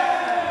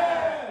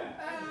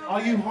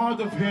 Are you hard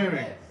of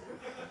hearing?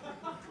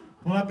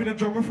 Well, I've been a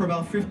drummer for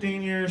about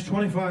 15 years,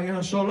 25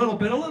 years, so a little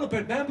bit,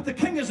 man, but the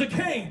king is the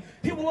king.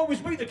 He will always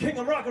be the king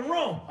of rock and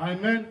roll. I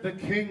meant the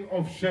king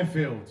of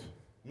Sheffield,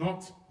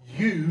 not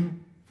you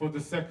for the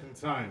second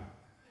time.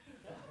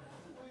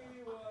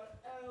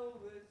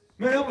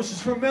 Man, Elvis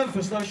is from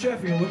Memphis, not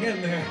Sheffield. We're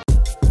getting there.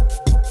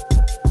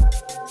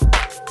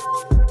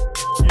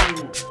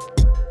 You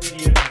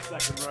idiot in the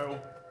second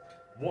row.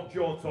 Watch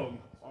your tongue.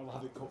 I'll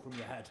have it cut from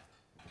your head.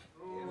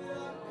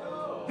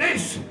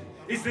 This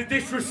is the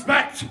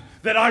disrespect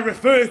that I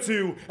refer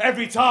to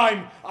every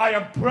time I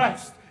am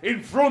pressed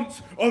in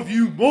front of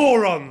you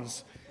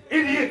morons.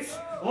 Idiots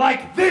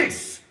like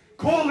this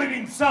calling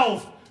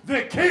himself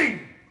the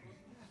king.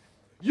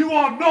 You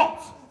are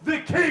not the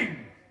king.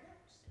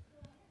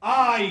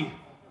 I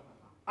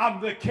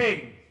am the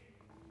king.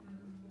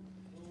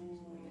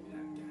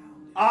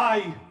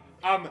 I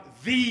am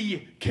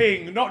the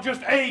king, not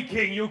just a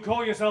king. You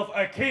call yourself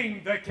a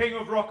king, the king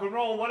of rock and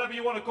roll, whatever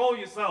you want to call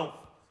yourself.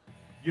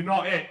 You're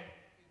not it.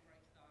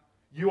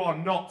 You are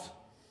not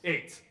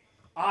it.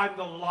 I'm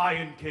the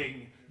Lion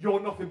King.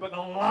 You're nothing but the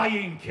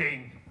Lying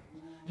King.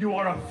 You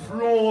are a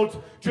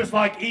fraud, just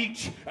like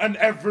each and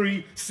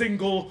every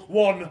single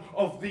one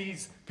of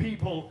these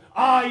people.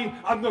 I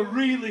am the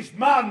realest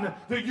man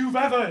that you've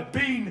ever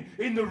been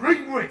in the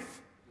ring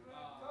with.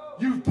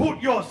 You've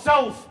put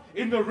yourself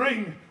in the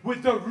ring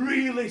with the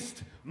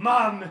realest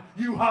man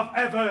you have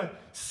ever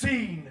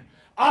seen.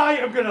 I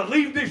am going to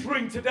leave this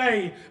ring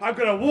today. I'm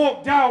going to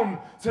walk down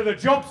to the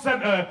job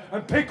centre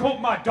and pick up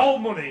my doll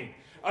money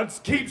and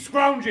keep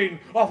scrounging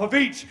off of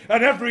each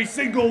and every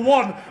single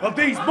one of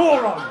these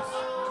morons.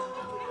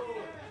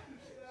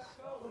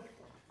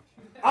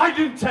 I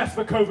didn't test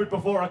for COVID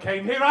before I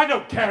came here. I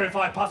don't care if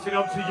I pass it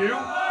on to you.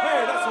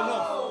 Hey, that's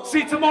enough.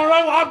 See,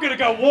 tomorrow I'm going to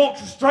go walk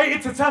straight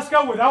into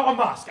Tesco without a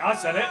mask. I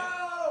said it.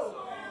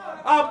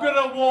 I'm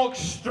going to walk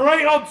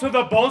straight onto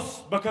the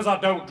bus because I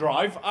don't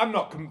drive. I'm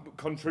not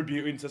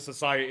contributing to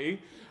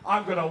society.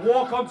 I'm going to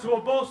walk onto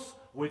a bus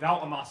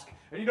without a mask.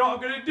 And you know what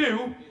I'm going to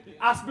do?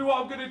 Ask me what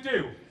I'm going to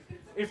do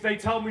if they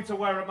tell me to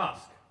wear a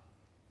mask.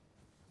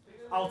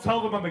 I'll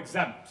tell them I'm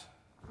exempt.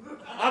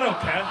 I don't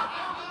care.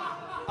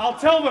 I'll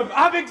tell them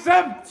I'm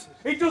exempt.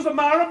 It doesn't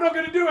matter. I'm not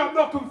going to do it. I'm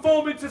not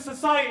conforming to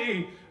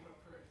society.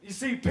 You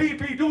see,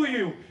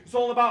 PPW, it's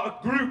all about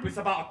a group. It's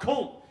about a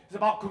cult. It's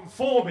about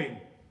conforming.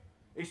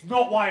 It's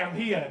not why I'm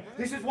here.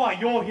 This is why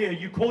you're here.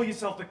 You call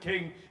yourself the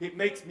king. It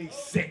makes me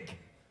sick.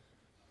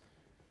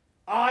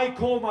 I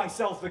call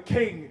myself the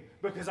king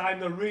because I'm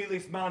the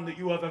realest man that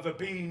you have ever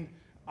been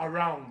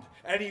around.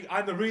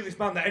 I'm the realest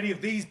man that any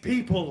of these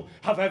people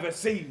have ever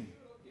seen.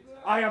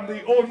 I am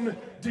the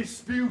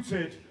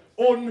undisputed,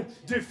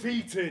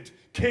 undefeated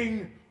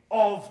king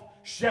of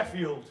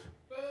Sheffield.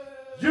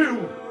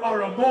 You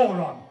are a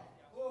moron.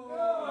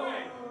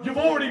 You've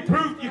already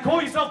proved, you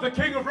call yourself the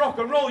king of rock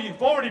and roll,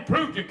 you've already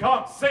proved you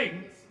can't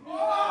sing.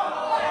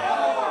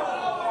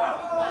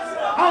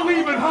 I'll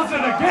even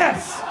hazard a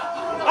guess.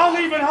 I'll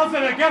even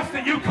hazard a guess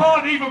that you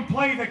can't even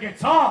play the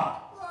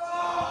guitar.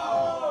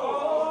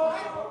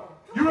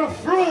 You're a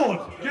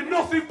fraud. You're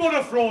nothing but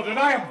a fraud, and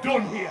I am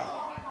done here.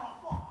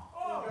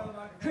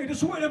 Hey,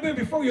 just wait a minute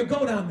before you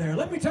go down there.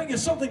 Let me tell you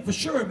something for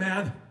sure,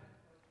 man.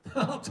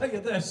 I'll tell you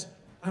this,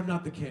 I'm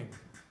not the king.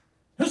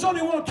 There's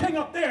only one king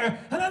up there,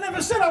 and I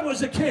never said I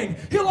was a king.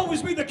 He'll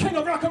always be the king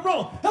of rock and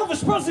roll.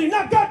 Elvis Presley,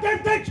 not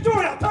goddamn Dave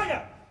Stewart, I'll tell you.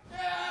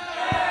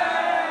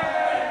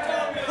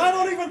 I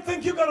don't even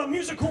think you got a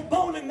musical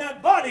bone in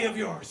that body of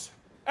yours.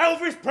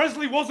 Elvis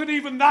Presley wasn't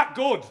even that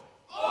good.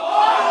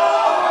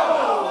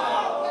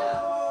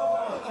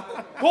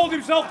 Called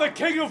himself the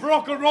king of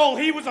rock and roll.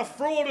 He was a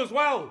fraud as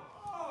well.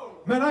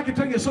 Man, I can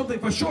tell you something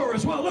for sure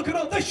as well. Look at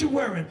all this you're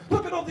wearing.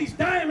 Look at all these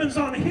diamonds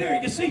on here.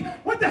 You see,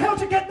 what the hell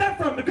did you get that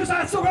from? Because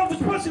I saw Elvis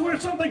Presley wear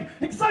something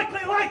exactly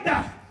like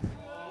that.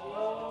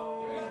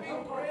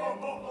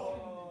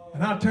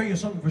 And I'll tell you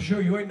something for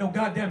sure. You ain't no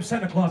goddamn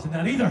Santa Claus in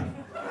that either.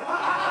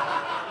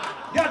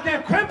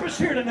 Goddamn Krampus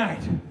here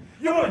tonight.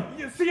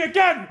 You see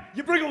again,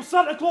 you bring up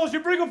Santa Claus,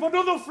 you bring up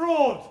another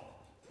fraud.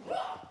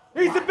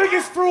 He's the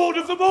biggest fraud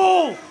of them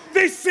all.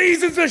 This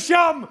season's a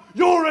sham.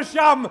 You're a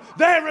sham.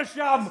 They're a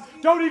sham.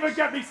 Don't even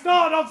get me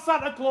started on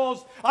Santa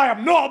Claus. I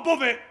am not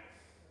above it.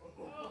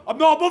 I'm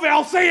not above it.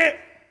 I'll say it.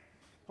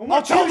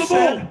 I'll tell them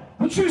all.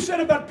 What you said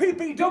about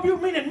PPW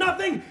meaning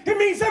nothing, it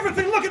means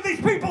everything. Look at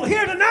these people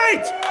here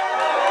tonight.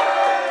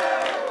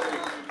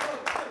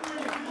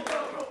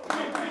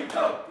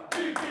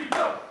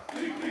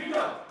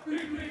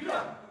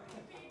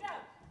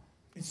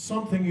 It's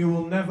something you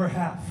will never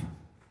have.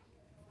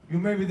 You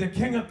may be the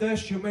king of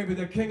this, you may be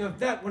the king of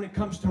that when it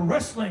comes to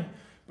wrestling.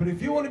 But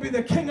if you want to be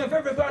the king of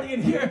everybody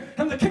in here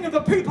and the king of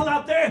the people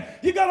out there,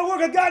 you got to work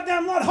a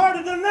goddamn lot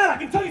harder than that, I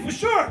can tell you for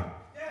sure.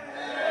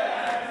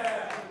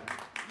 Yeah.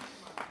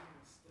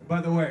 By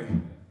the way,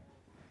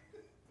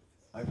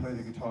 I play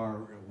the guitar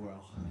real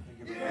well. Thank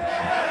you very much.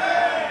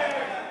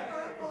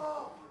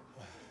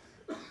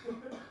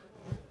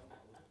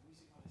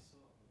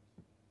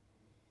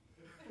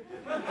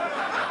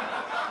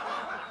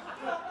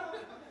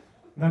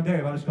 Now,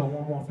 Dave, I just got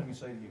one more thing to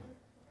say to you.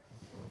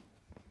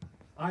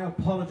 I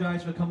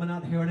apologize for coming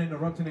out here and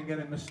interrupting and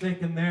getting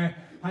mistaken there.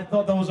 I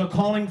thought there was a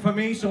calling for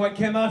me, so I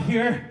came out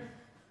here.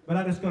 But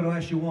I just got to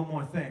ask you one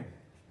more thing.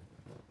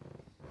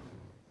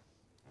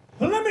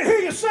 Well, let me hear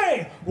you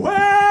say, well...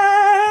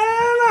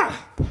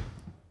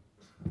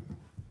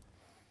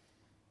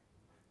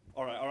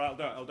 All right,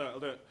 I'll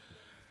do it.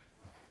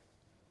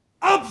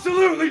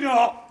 Absolutely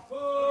not!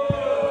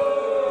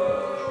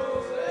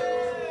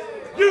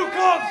 You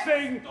can't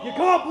sing, you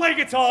can't play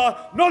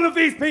guitar, none of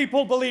these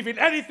people believe in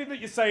anything that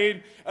you're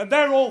saying, and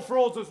they're all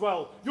frauds as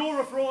well. You're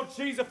a fraud,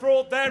 she's a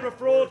fraud, they're a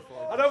fraud.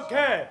 I don't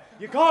care.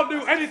 You can't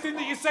do anything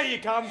that you say you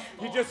can.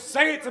 You just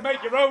say it to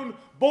make your own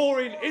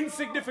boring,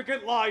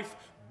 insignificant life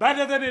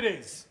better than it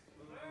is.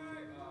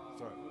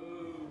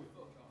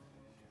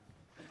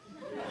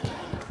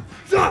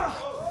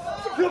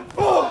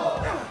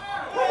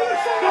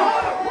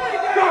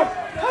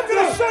 I'm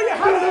gonna show you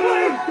how to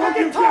play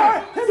the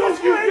guitar in the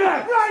screen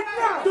right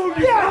now!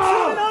 Yeah,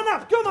 turn it on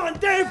up! Come on,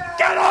 Dave!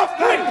 Get off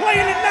me! I'm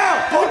playing it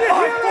now! Put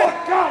my foot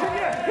down!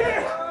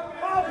 Here!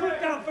 I'll put it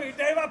down for you,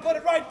 Dave. I'll put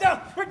it right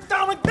down! Right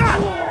down like that!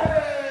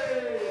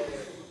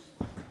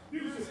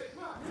 Music!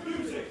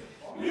 Music!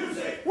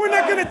 Music! We're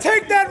not gonna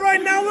take that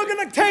right now! We're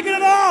gonna take it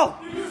at all!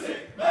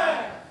 Music!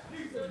 Man!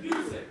 Music!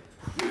 Music!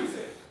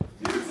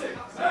 Music!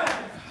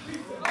 Man!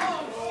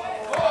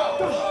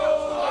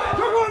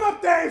 You're going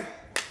up, Dave!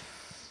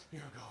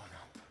 You're going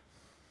up.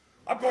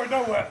 I'm going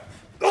nowhere.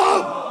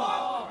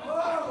 Oh!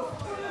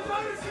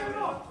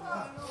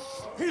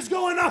 He's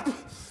going up.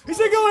 Is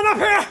he going up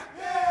here?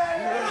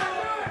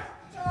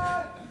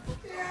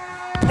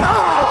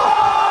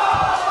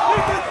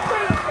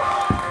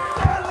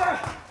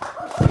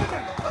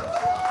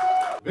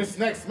 This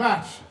next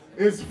match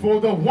is for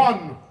the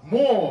One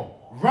More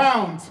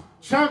Round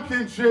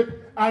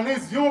Championship and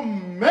is your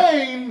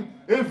main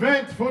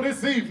event for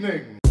this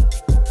evening.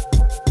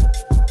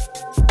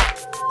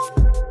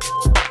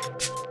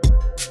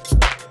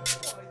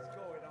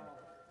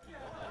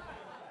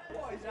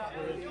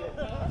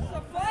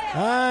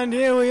 And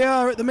here we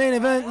are at the main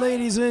event,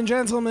 ladies and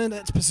gentlemen.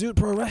 It's Pursuit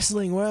Pro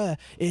Wrestling, where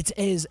it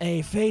is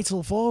a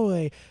fatal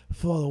four-way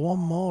for the One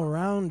More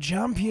Round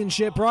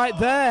Championship right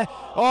there.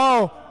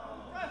 Oh,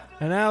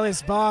 and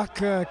Ellis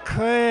Barker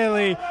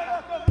clearly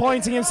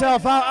pointing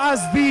himself out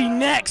as the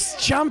next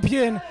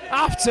champion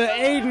after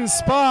Aidan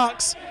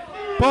Sparx.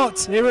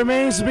 But it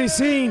remains to be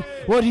seen.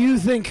 What do you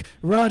think,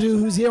 Radu,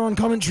 who's here on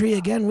commentary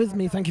again with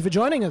me? Thank you for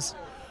joining us.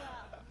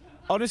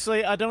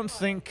 Honestly, I don't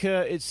think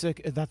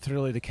that's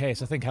really the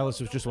case. I think Ellis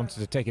was just wanted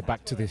to take it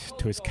back to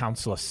his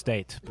council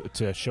estate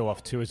to show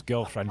off to his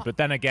girlfriend. But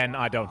then again,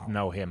 I don't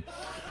know him.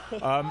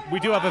 We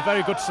do have a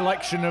very good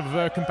selection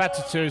of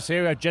competitors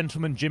here. A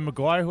gentleman, Jim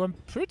Maguire, who I'm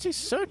pretty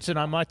certain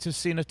I might have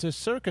seen at a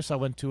circus I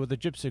went to with a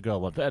gypsy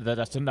girl. But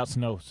that's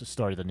no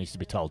story that needs to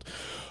be told.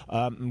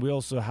 We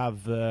also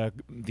have the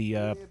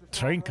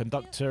train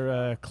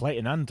conductor,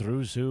 Clayton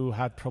Andrews, who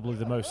had probably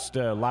the most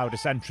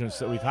loudest entrance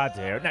that we've had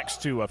here.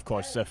 Next to, of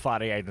course,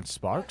 Fiery Aidan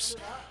Sparx.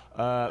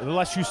 The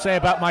less you say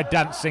about my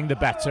dancing, the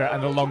better,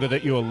 and the longer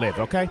that you will live,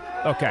 okay?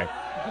 Okay.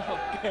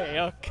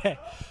 Okay.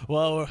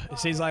 Well, it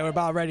seems like we're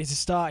about ready to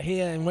start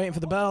here and waiting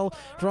for the bell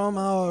from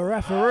our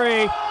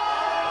referee.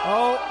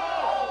 Oh,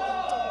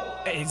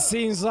 it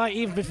seems like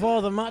even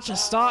before the match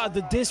has started,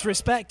 the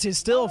disrespect is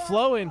still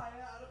flowing.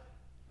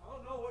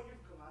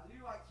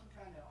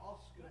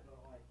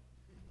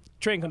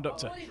 Train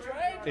conductor.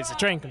 It's a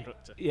train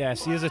conductor.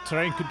 Yes, he is a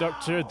train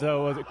conductor,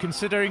 though.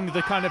 Considering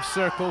the kind of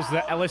circles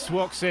that Ellis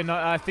walks in,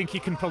 I think he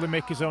can probably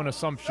make his own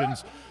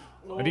assumptions.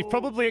 And he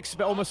probably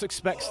almost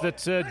expects that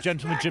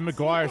gentleman Jim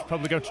Maguire is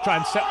probably going to try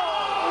and set...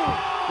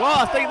 Well,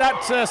 I think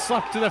that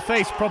slap to the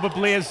face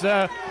probably has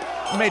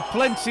made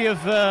plenty of...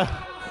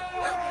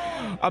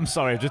 I'm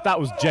sorry, that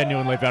was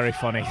genuinely very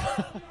funny.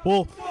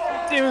 Well,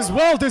 it was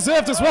well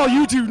deserved as well.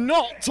 You do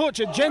not touch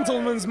a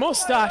gentleman's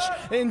mustache.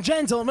 And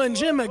gentleman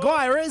Jim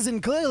Maguire is,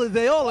 and clearly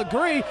they all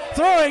agree,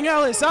 throwing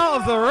Ellis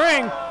out of the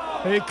ring.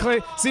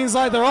 It seems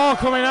like they're all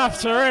coming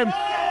after him.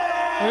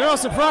 And no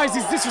surprise,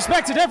 he's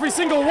disrespected every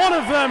single one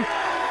of them.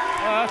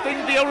 I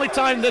think the only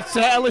time that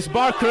Ellis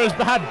Barker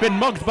has been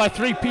mugged by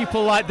three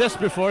people like this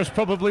before is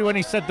probably when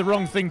he said the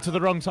wrong thing to the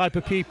wrong type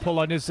of people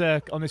on his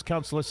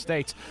council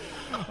estate.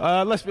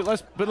 Let's be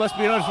honest with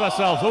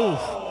ourselves.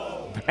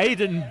 Oh,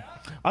 Aidan.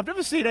 I've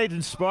never seen Aidan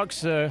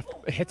Sparx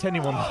hit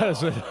anyone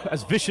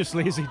as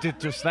viciously as he did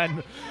just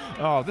then.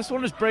 Oh, this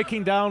one is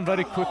breaking down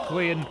very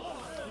quickly, and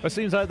it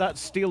seems like that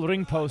steel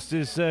ring post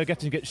is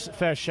getting a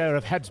fair share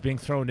of heads being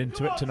thrown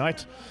into it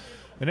tonight.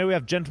 And here we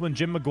have gentleman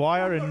Jim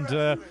Maguire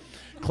and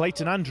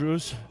Clayton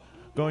Andrews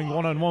going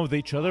one-on-one with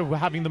each other. We're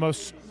having the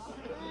most,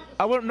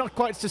 not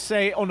quite to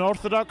say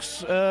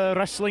unorthodox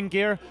wrestling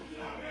gear.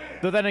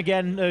 But then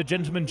again,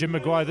 gentleman Jim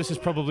Maguire, this is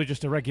probably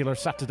just a regular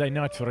Saturday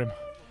night for him.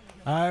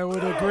 I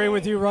would agree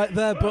with you right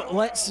there, but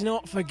let's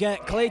not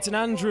forget Clayton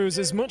Andrews.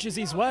 As much as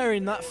he's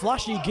wearing that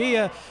flashy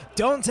gear,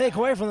 don't take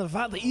away from the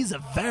fact that he's a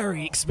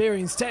very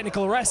experienced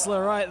technical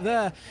wrestler right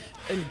there.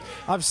 And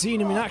I've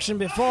seen him in action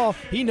before.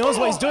 He knows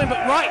what he's doing,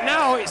 but right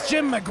now it's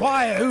Jim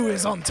Maguire who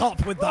is on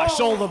top with that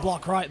shoulder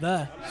block right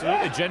there. So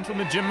a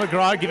gentleman Jim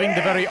Maguire giving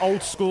the very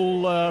old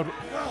school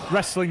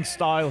wrestling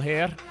style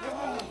here.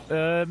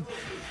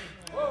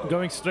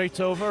 Going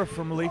straight over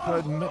from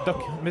Leaper,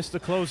 missed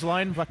the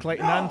clothesline by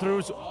Clayton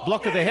Andrews.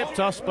 Block of the hip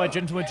toss by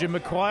gentleman Jim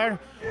Maguire.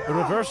 A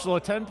reversal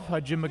attempt by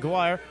Jim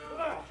Maguire.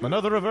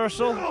 Another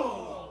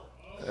reversal.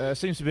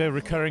 Seems to be a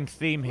recurring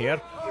theme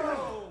here.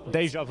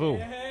 Deja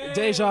vu.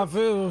 Deja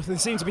vu. They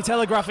seem to be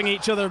telegraphing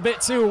each other a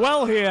bit too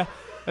well here.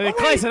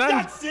 Clayton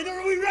and...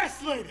 Are we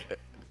wrestling?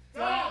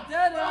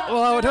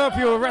 Well, I would hope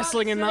you were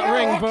wrestling in that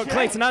ring, but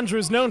Clayton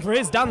Andrews known for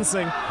his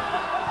dancing.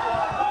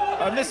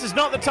 And this is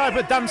not the type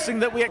of dancing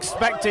that we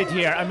expected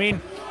here. I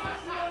mean...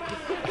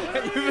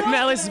 Even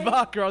Ellis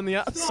Barker on the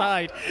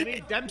outside. I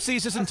mean,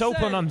 Dempsey's isn't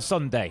open on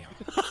Sunday.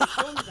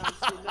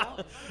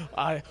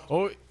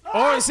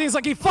 It seems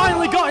like he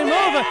finally got him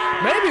over.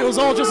 Maybe it was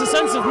all just a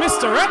sense of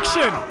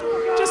misdirection.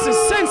 Just a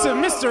sense of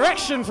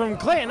misdirection from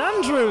Clayton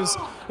Andrews,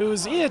 who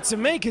was here to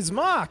make his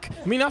mark.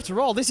 I mean, after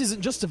all, this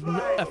isn't just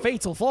a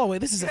fatal four-way.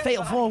 This is a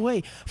fatal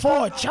four-way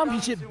for a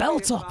championship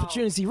belt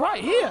opportunity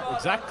right here.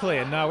 Exactly,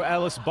 and now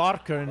Ellis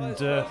Barker and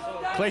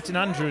Clayton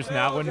Andrews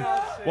now. And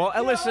well,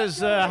 Ellis has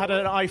had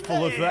an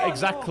eyeful of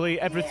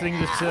exactly everything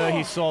that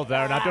he saw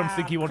there, and I don't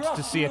think he wanted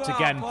to see it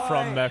again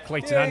from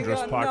Clayton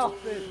Andrews' part.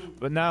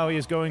 But now he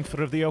is going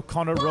for the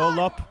O'Connor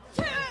roll-up.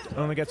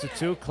 Only gets a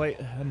 2.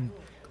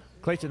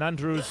 Clayton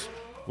Andrews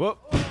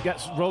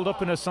gets rolled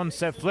up in a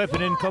sunset flip,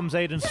 and in comes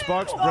Aidan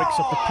Sparx, breaks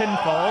up the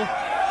pinfall.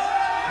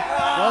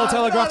 Well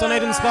telegraphed on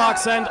Aidan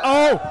Sparx,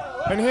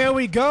 and here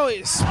we go.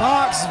 It's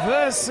Sparx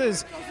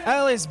versus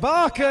Ellis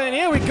Barker, and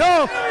here we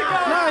go.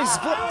 Nice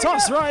flip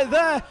toss right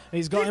there.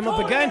 He's got him up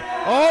again.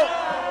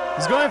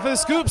 He's going for the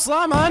scoop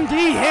slam, and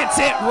he hits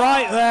it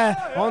right there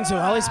onto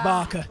Ellis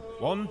Barker.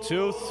 1,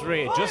 2,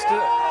 3. Just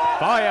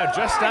fire,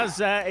 just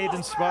as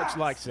Aidan Sparx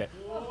likes it.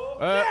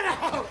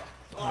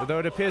 Although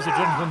it appears the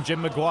gentleman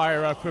Jim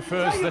Maguire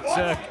prefers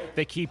that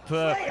they keep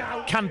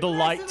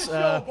candlelight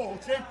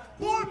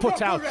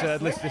put out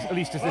at least at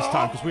this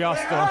time, because we are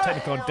still on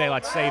technical and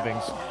daylight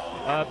savings.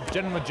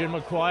 Gentleman Jim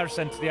Maguire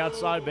sent to the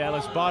outside by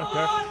Ellis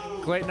Barker.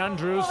 Clayton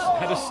Andrews,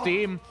 head of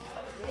steam,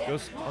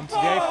 goes onto the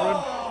apron.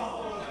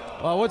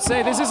 Well, I would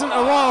say this isn't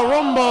a Royal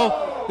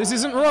Rumble. This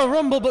isn't Royal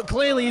Rumble, but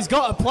clearly he's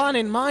got a plan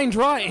in mind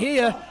right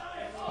here.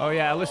 Oh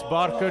yeah, Ellis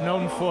Barker,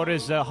 known for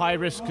his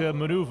high-risk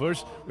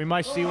maneuvers. We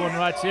might see one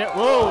right here.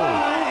 Whoa!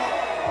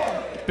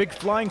 Big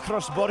flying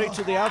crossbody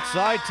to the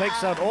outside,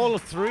 takes out all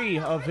 3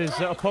 of his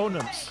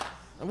opponents.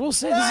 I will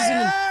say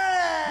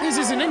this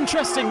is an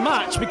interesting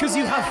match, because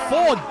you have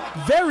 4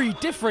 very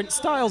different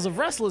styles of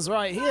wrestlers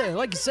right here.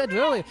 Like you said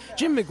earlier,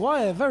 Jim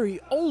Maguire, very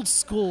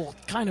old-school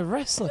kind of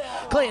wrestler.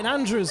 Clayton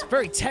Andrews,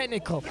 very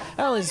technical.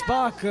 Ellis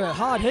Barker,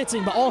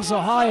 hard-hitting but also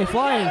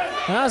high-flying.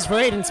 And as for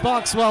Aidan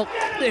Sparx, well,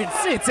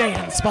 it's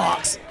Aidan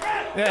Sparx.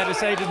 Yeah,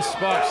 it's Aidan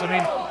Sparx. I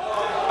mean,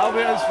 I'll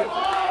be honest with you.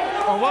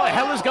 Oh, what the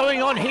hell is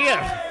going on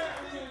here?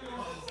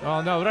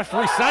 Oh no,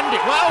 referee Sandy.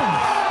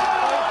 Wow!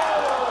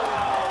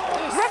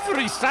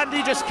 Referee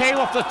Sandy just came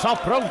off the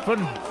top rope,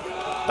 and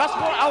that's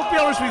what, I'll be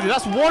honest with you,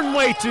 that's one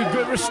way to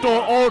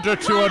restore order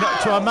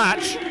to a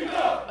match.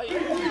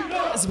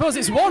 I suppose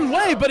it's one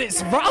way, but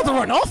it's rather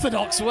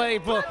unorthodox way,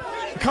 but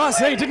I can't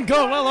say it didn't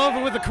go well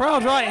over with the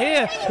crowd right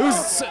here,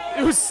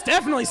 who's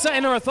definitely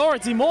setting her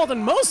authority more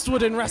than most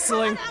would in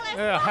wrestling.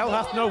 Yeah, hell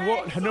hath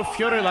no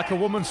fury like a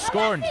woman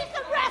scorned.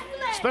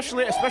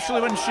 Especially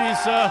when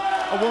she's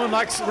a woman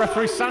like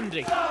referee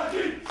Sandy.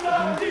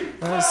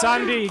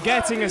 Sandy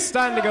getting a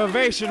standing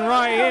ovation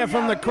right here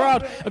from the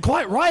crowd,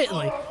 quite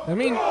rightly. I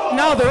mean,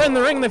 now they're in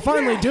the ring, they're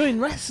finally doing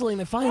wrestling,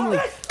 they're finally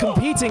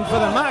competing for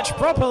the match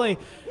properly.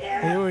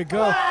 Here we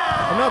go.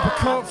 An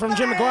uppercut from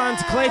Jim Maguire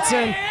into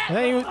Clayton. And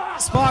then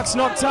Sparx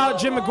knocked out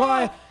Jim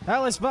Maguire.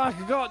 Ellis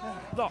Barker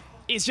got...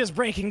 It's just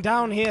breaking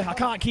down here. I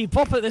can't keep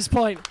up at this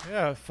point.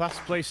 Yeah,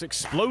 fast-paced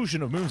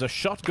explosion of moves, a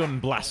shotgun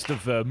blast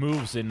of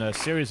moves in a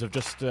series of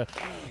just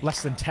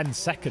less than 10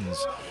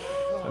 seconds.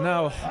 And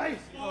now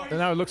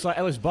it looks like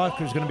Ellis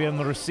Barker is going to be on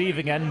the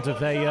receiving end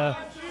of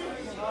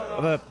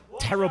a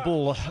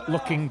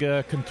terrible-looking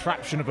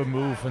contraption of a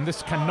move, and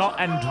this cannot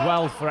end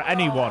well for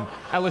anyone.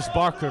 Ellis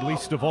Barker,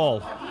 least of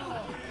all.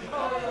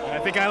 I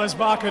think Ellis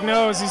Barker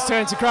knows he's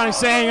turned to crowd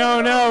saying, oh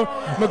no,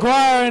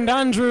 Maguire and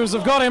Andrews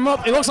have got him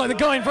up. It looks like they're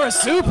going for a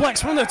suplex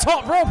from the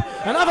top rope.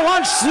 An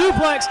avalanche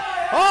suplex.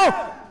 Oh,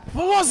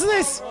 what's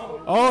this?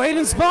 Oh,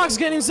 Aidan Sparx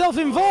getting himself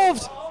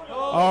involved.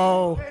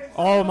 Oh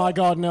my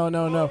God,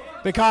 no.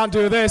 They can't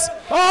do this.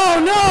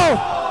 Oh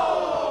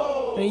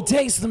no! And he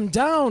takes them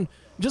down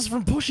just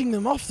from pushing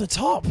them off the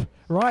top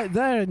right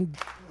there and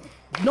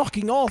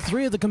knocking all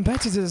 3 of the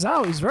competitors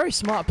out. It's very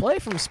smart play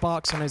from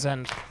Sparx on his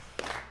end.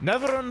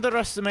 Never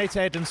underestimate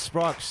Aidan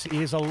Sparx.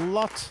 He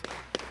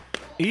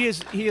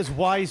is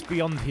wise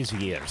beyond his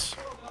years.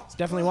 He's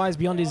definitely wise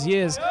beyond his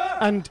years,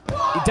 and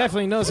he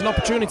definitely knows an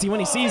opportunity when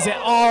he sees it.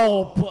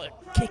 Oh,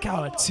 but kick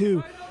out of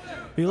 2.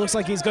 He looks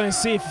like he's going to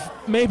see if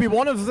maybe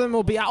one of them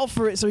will be out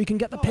for it so he can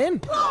get the pin.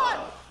 1,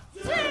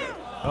 2.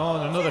 Oh,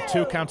 and another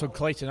 2 count on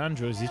Clayton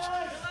Andrews.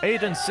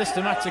 Aidan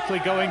systematically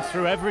going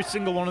through every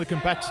single one of the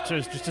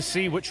competitors just to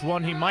see which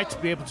one he might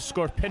be able to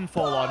score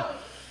pinfall on.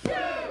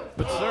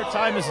 But 3rd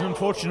time is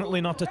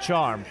unfortunately not a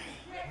charm.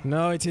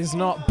 No, it is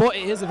not, but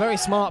it is a very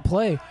smart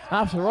play.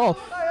 After all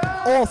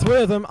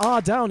 3 of them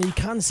are down. He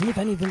can see if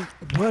any of them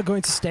were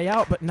going to stay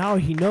out, but now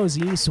he knows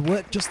he needs to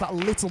work just that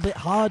little bit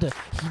harder.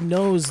 He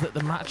knows that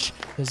the match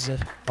has a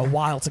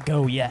while to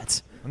go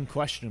yet.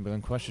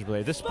 Unquestionably.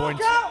 At this point,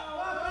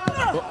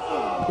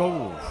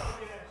 Oh.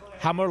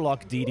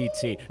 Hammerlock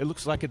DDT. It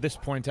looks like at this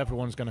point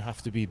everyone's going to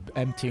have to be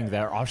emptying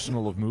their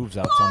arsenal of moves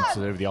out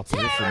onto the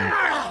opposition.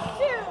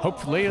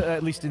 Hopefully,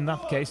 at least in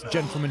that case,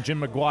 Gentleman Jim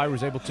Maguire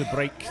was able to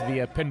break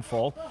the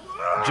pinfall.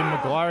 Jim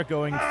Maguire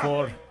going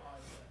for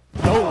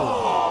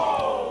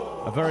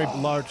a very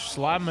large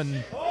slam, and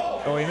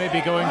he may be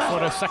going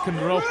for a second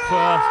rope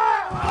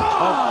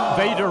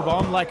Vader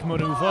bomb-like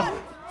maneuver.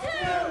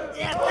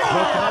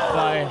 Broken up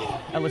by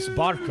Ellis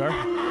Barker.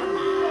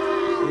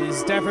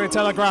 He's definitely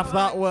telegraphed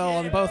that well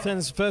on both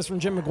ends. First from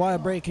Jim Maguire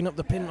breaking up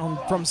the pin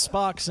from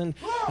Sparx, and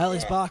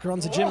Ellis Barker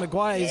onto Jim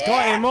Maguire. He's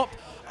got him up.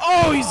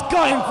 Oh, he's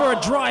got him for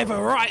a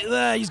driver right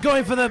there. He's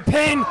going for the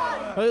pin.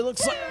 It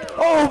looks like...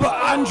 Oh, but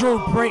Andrew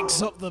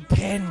breaks up the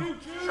pin.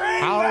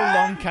 How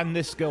long can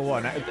this go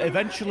on?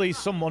 Eventually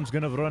someone's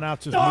going to run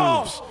out of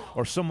moves,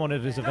 or someone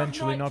is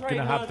eventually not going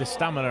to have the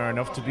stamina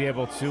enough to be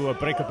able to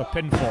break up a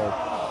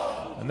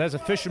pinfall. And there's a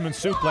fisherman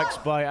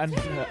suplex by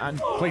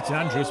Clayton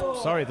Andrews.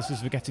 Sorry, this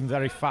is getting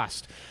very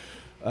fast.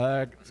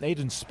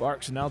 Aidan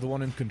Sparx, now the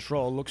one in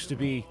control, looks to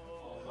be...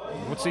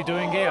 What's he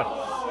doing here?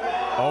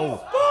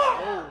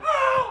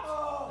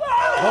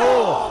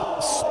 Oh,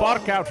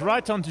 spark out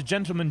right onto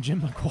Gentleman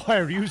Jim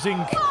Maguire using...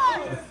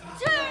 1,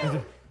 2,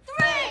 3!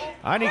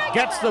 And he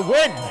gets the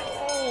win!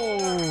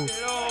 Oh,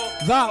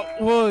 that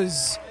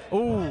was...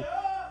 Oh,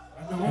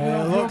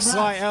 it looks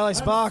like Ellis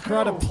Barker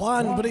had a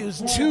plan, but it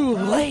was too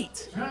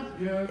late.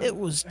 It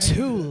was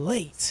too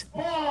late.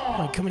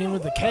 Coming in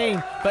with the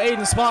cane, but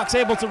Aidan Sparx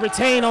able to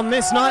retain on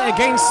this night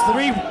against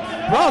 3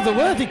 rather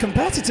worthy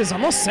competitors, I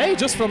must say,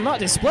 just from that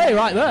display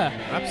right there.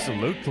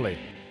 Absolutely.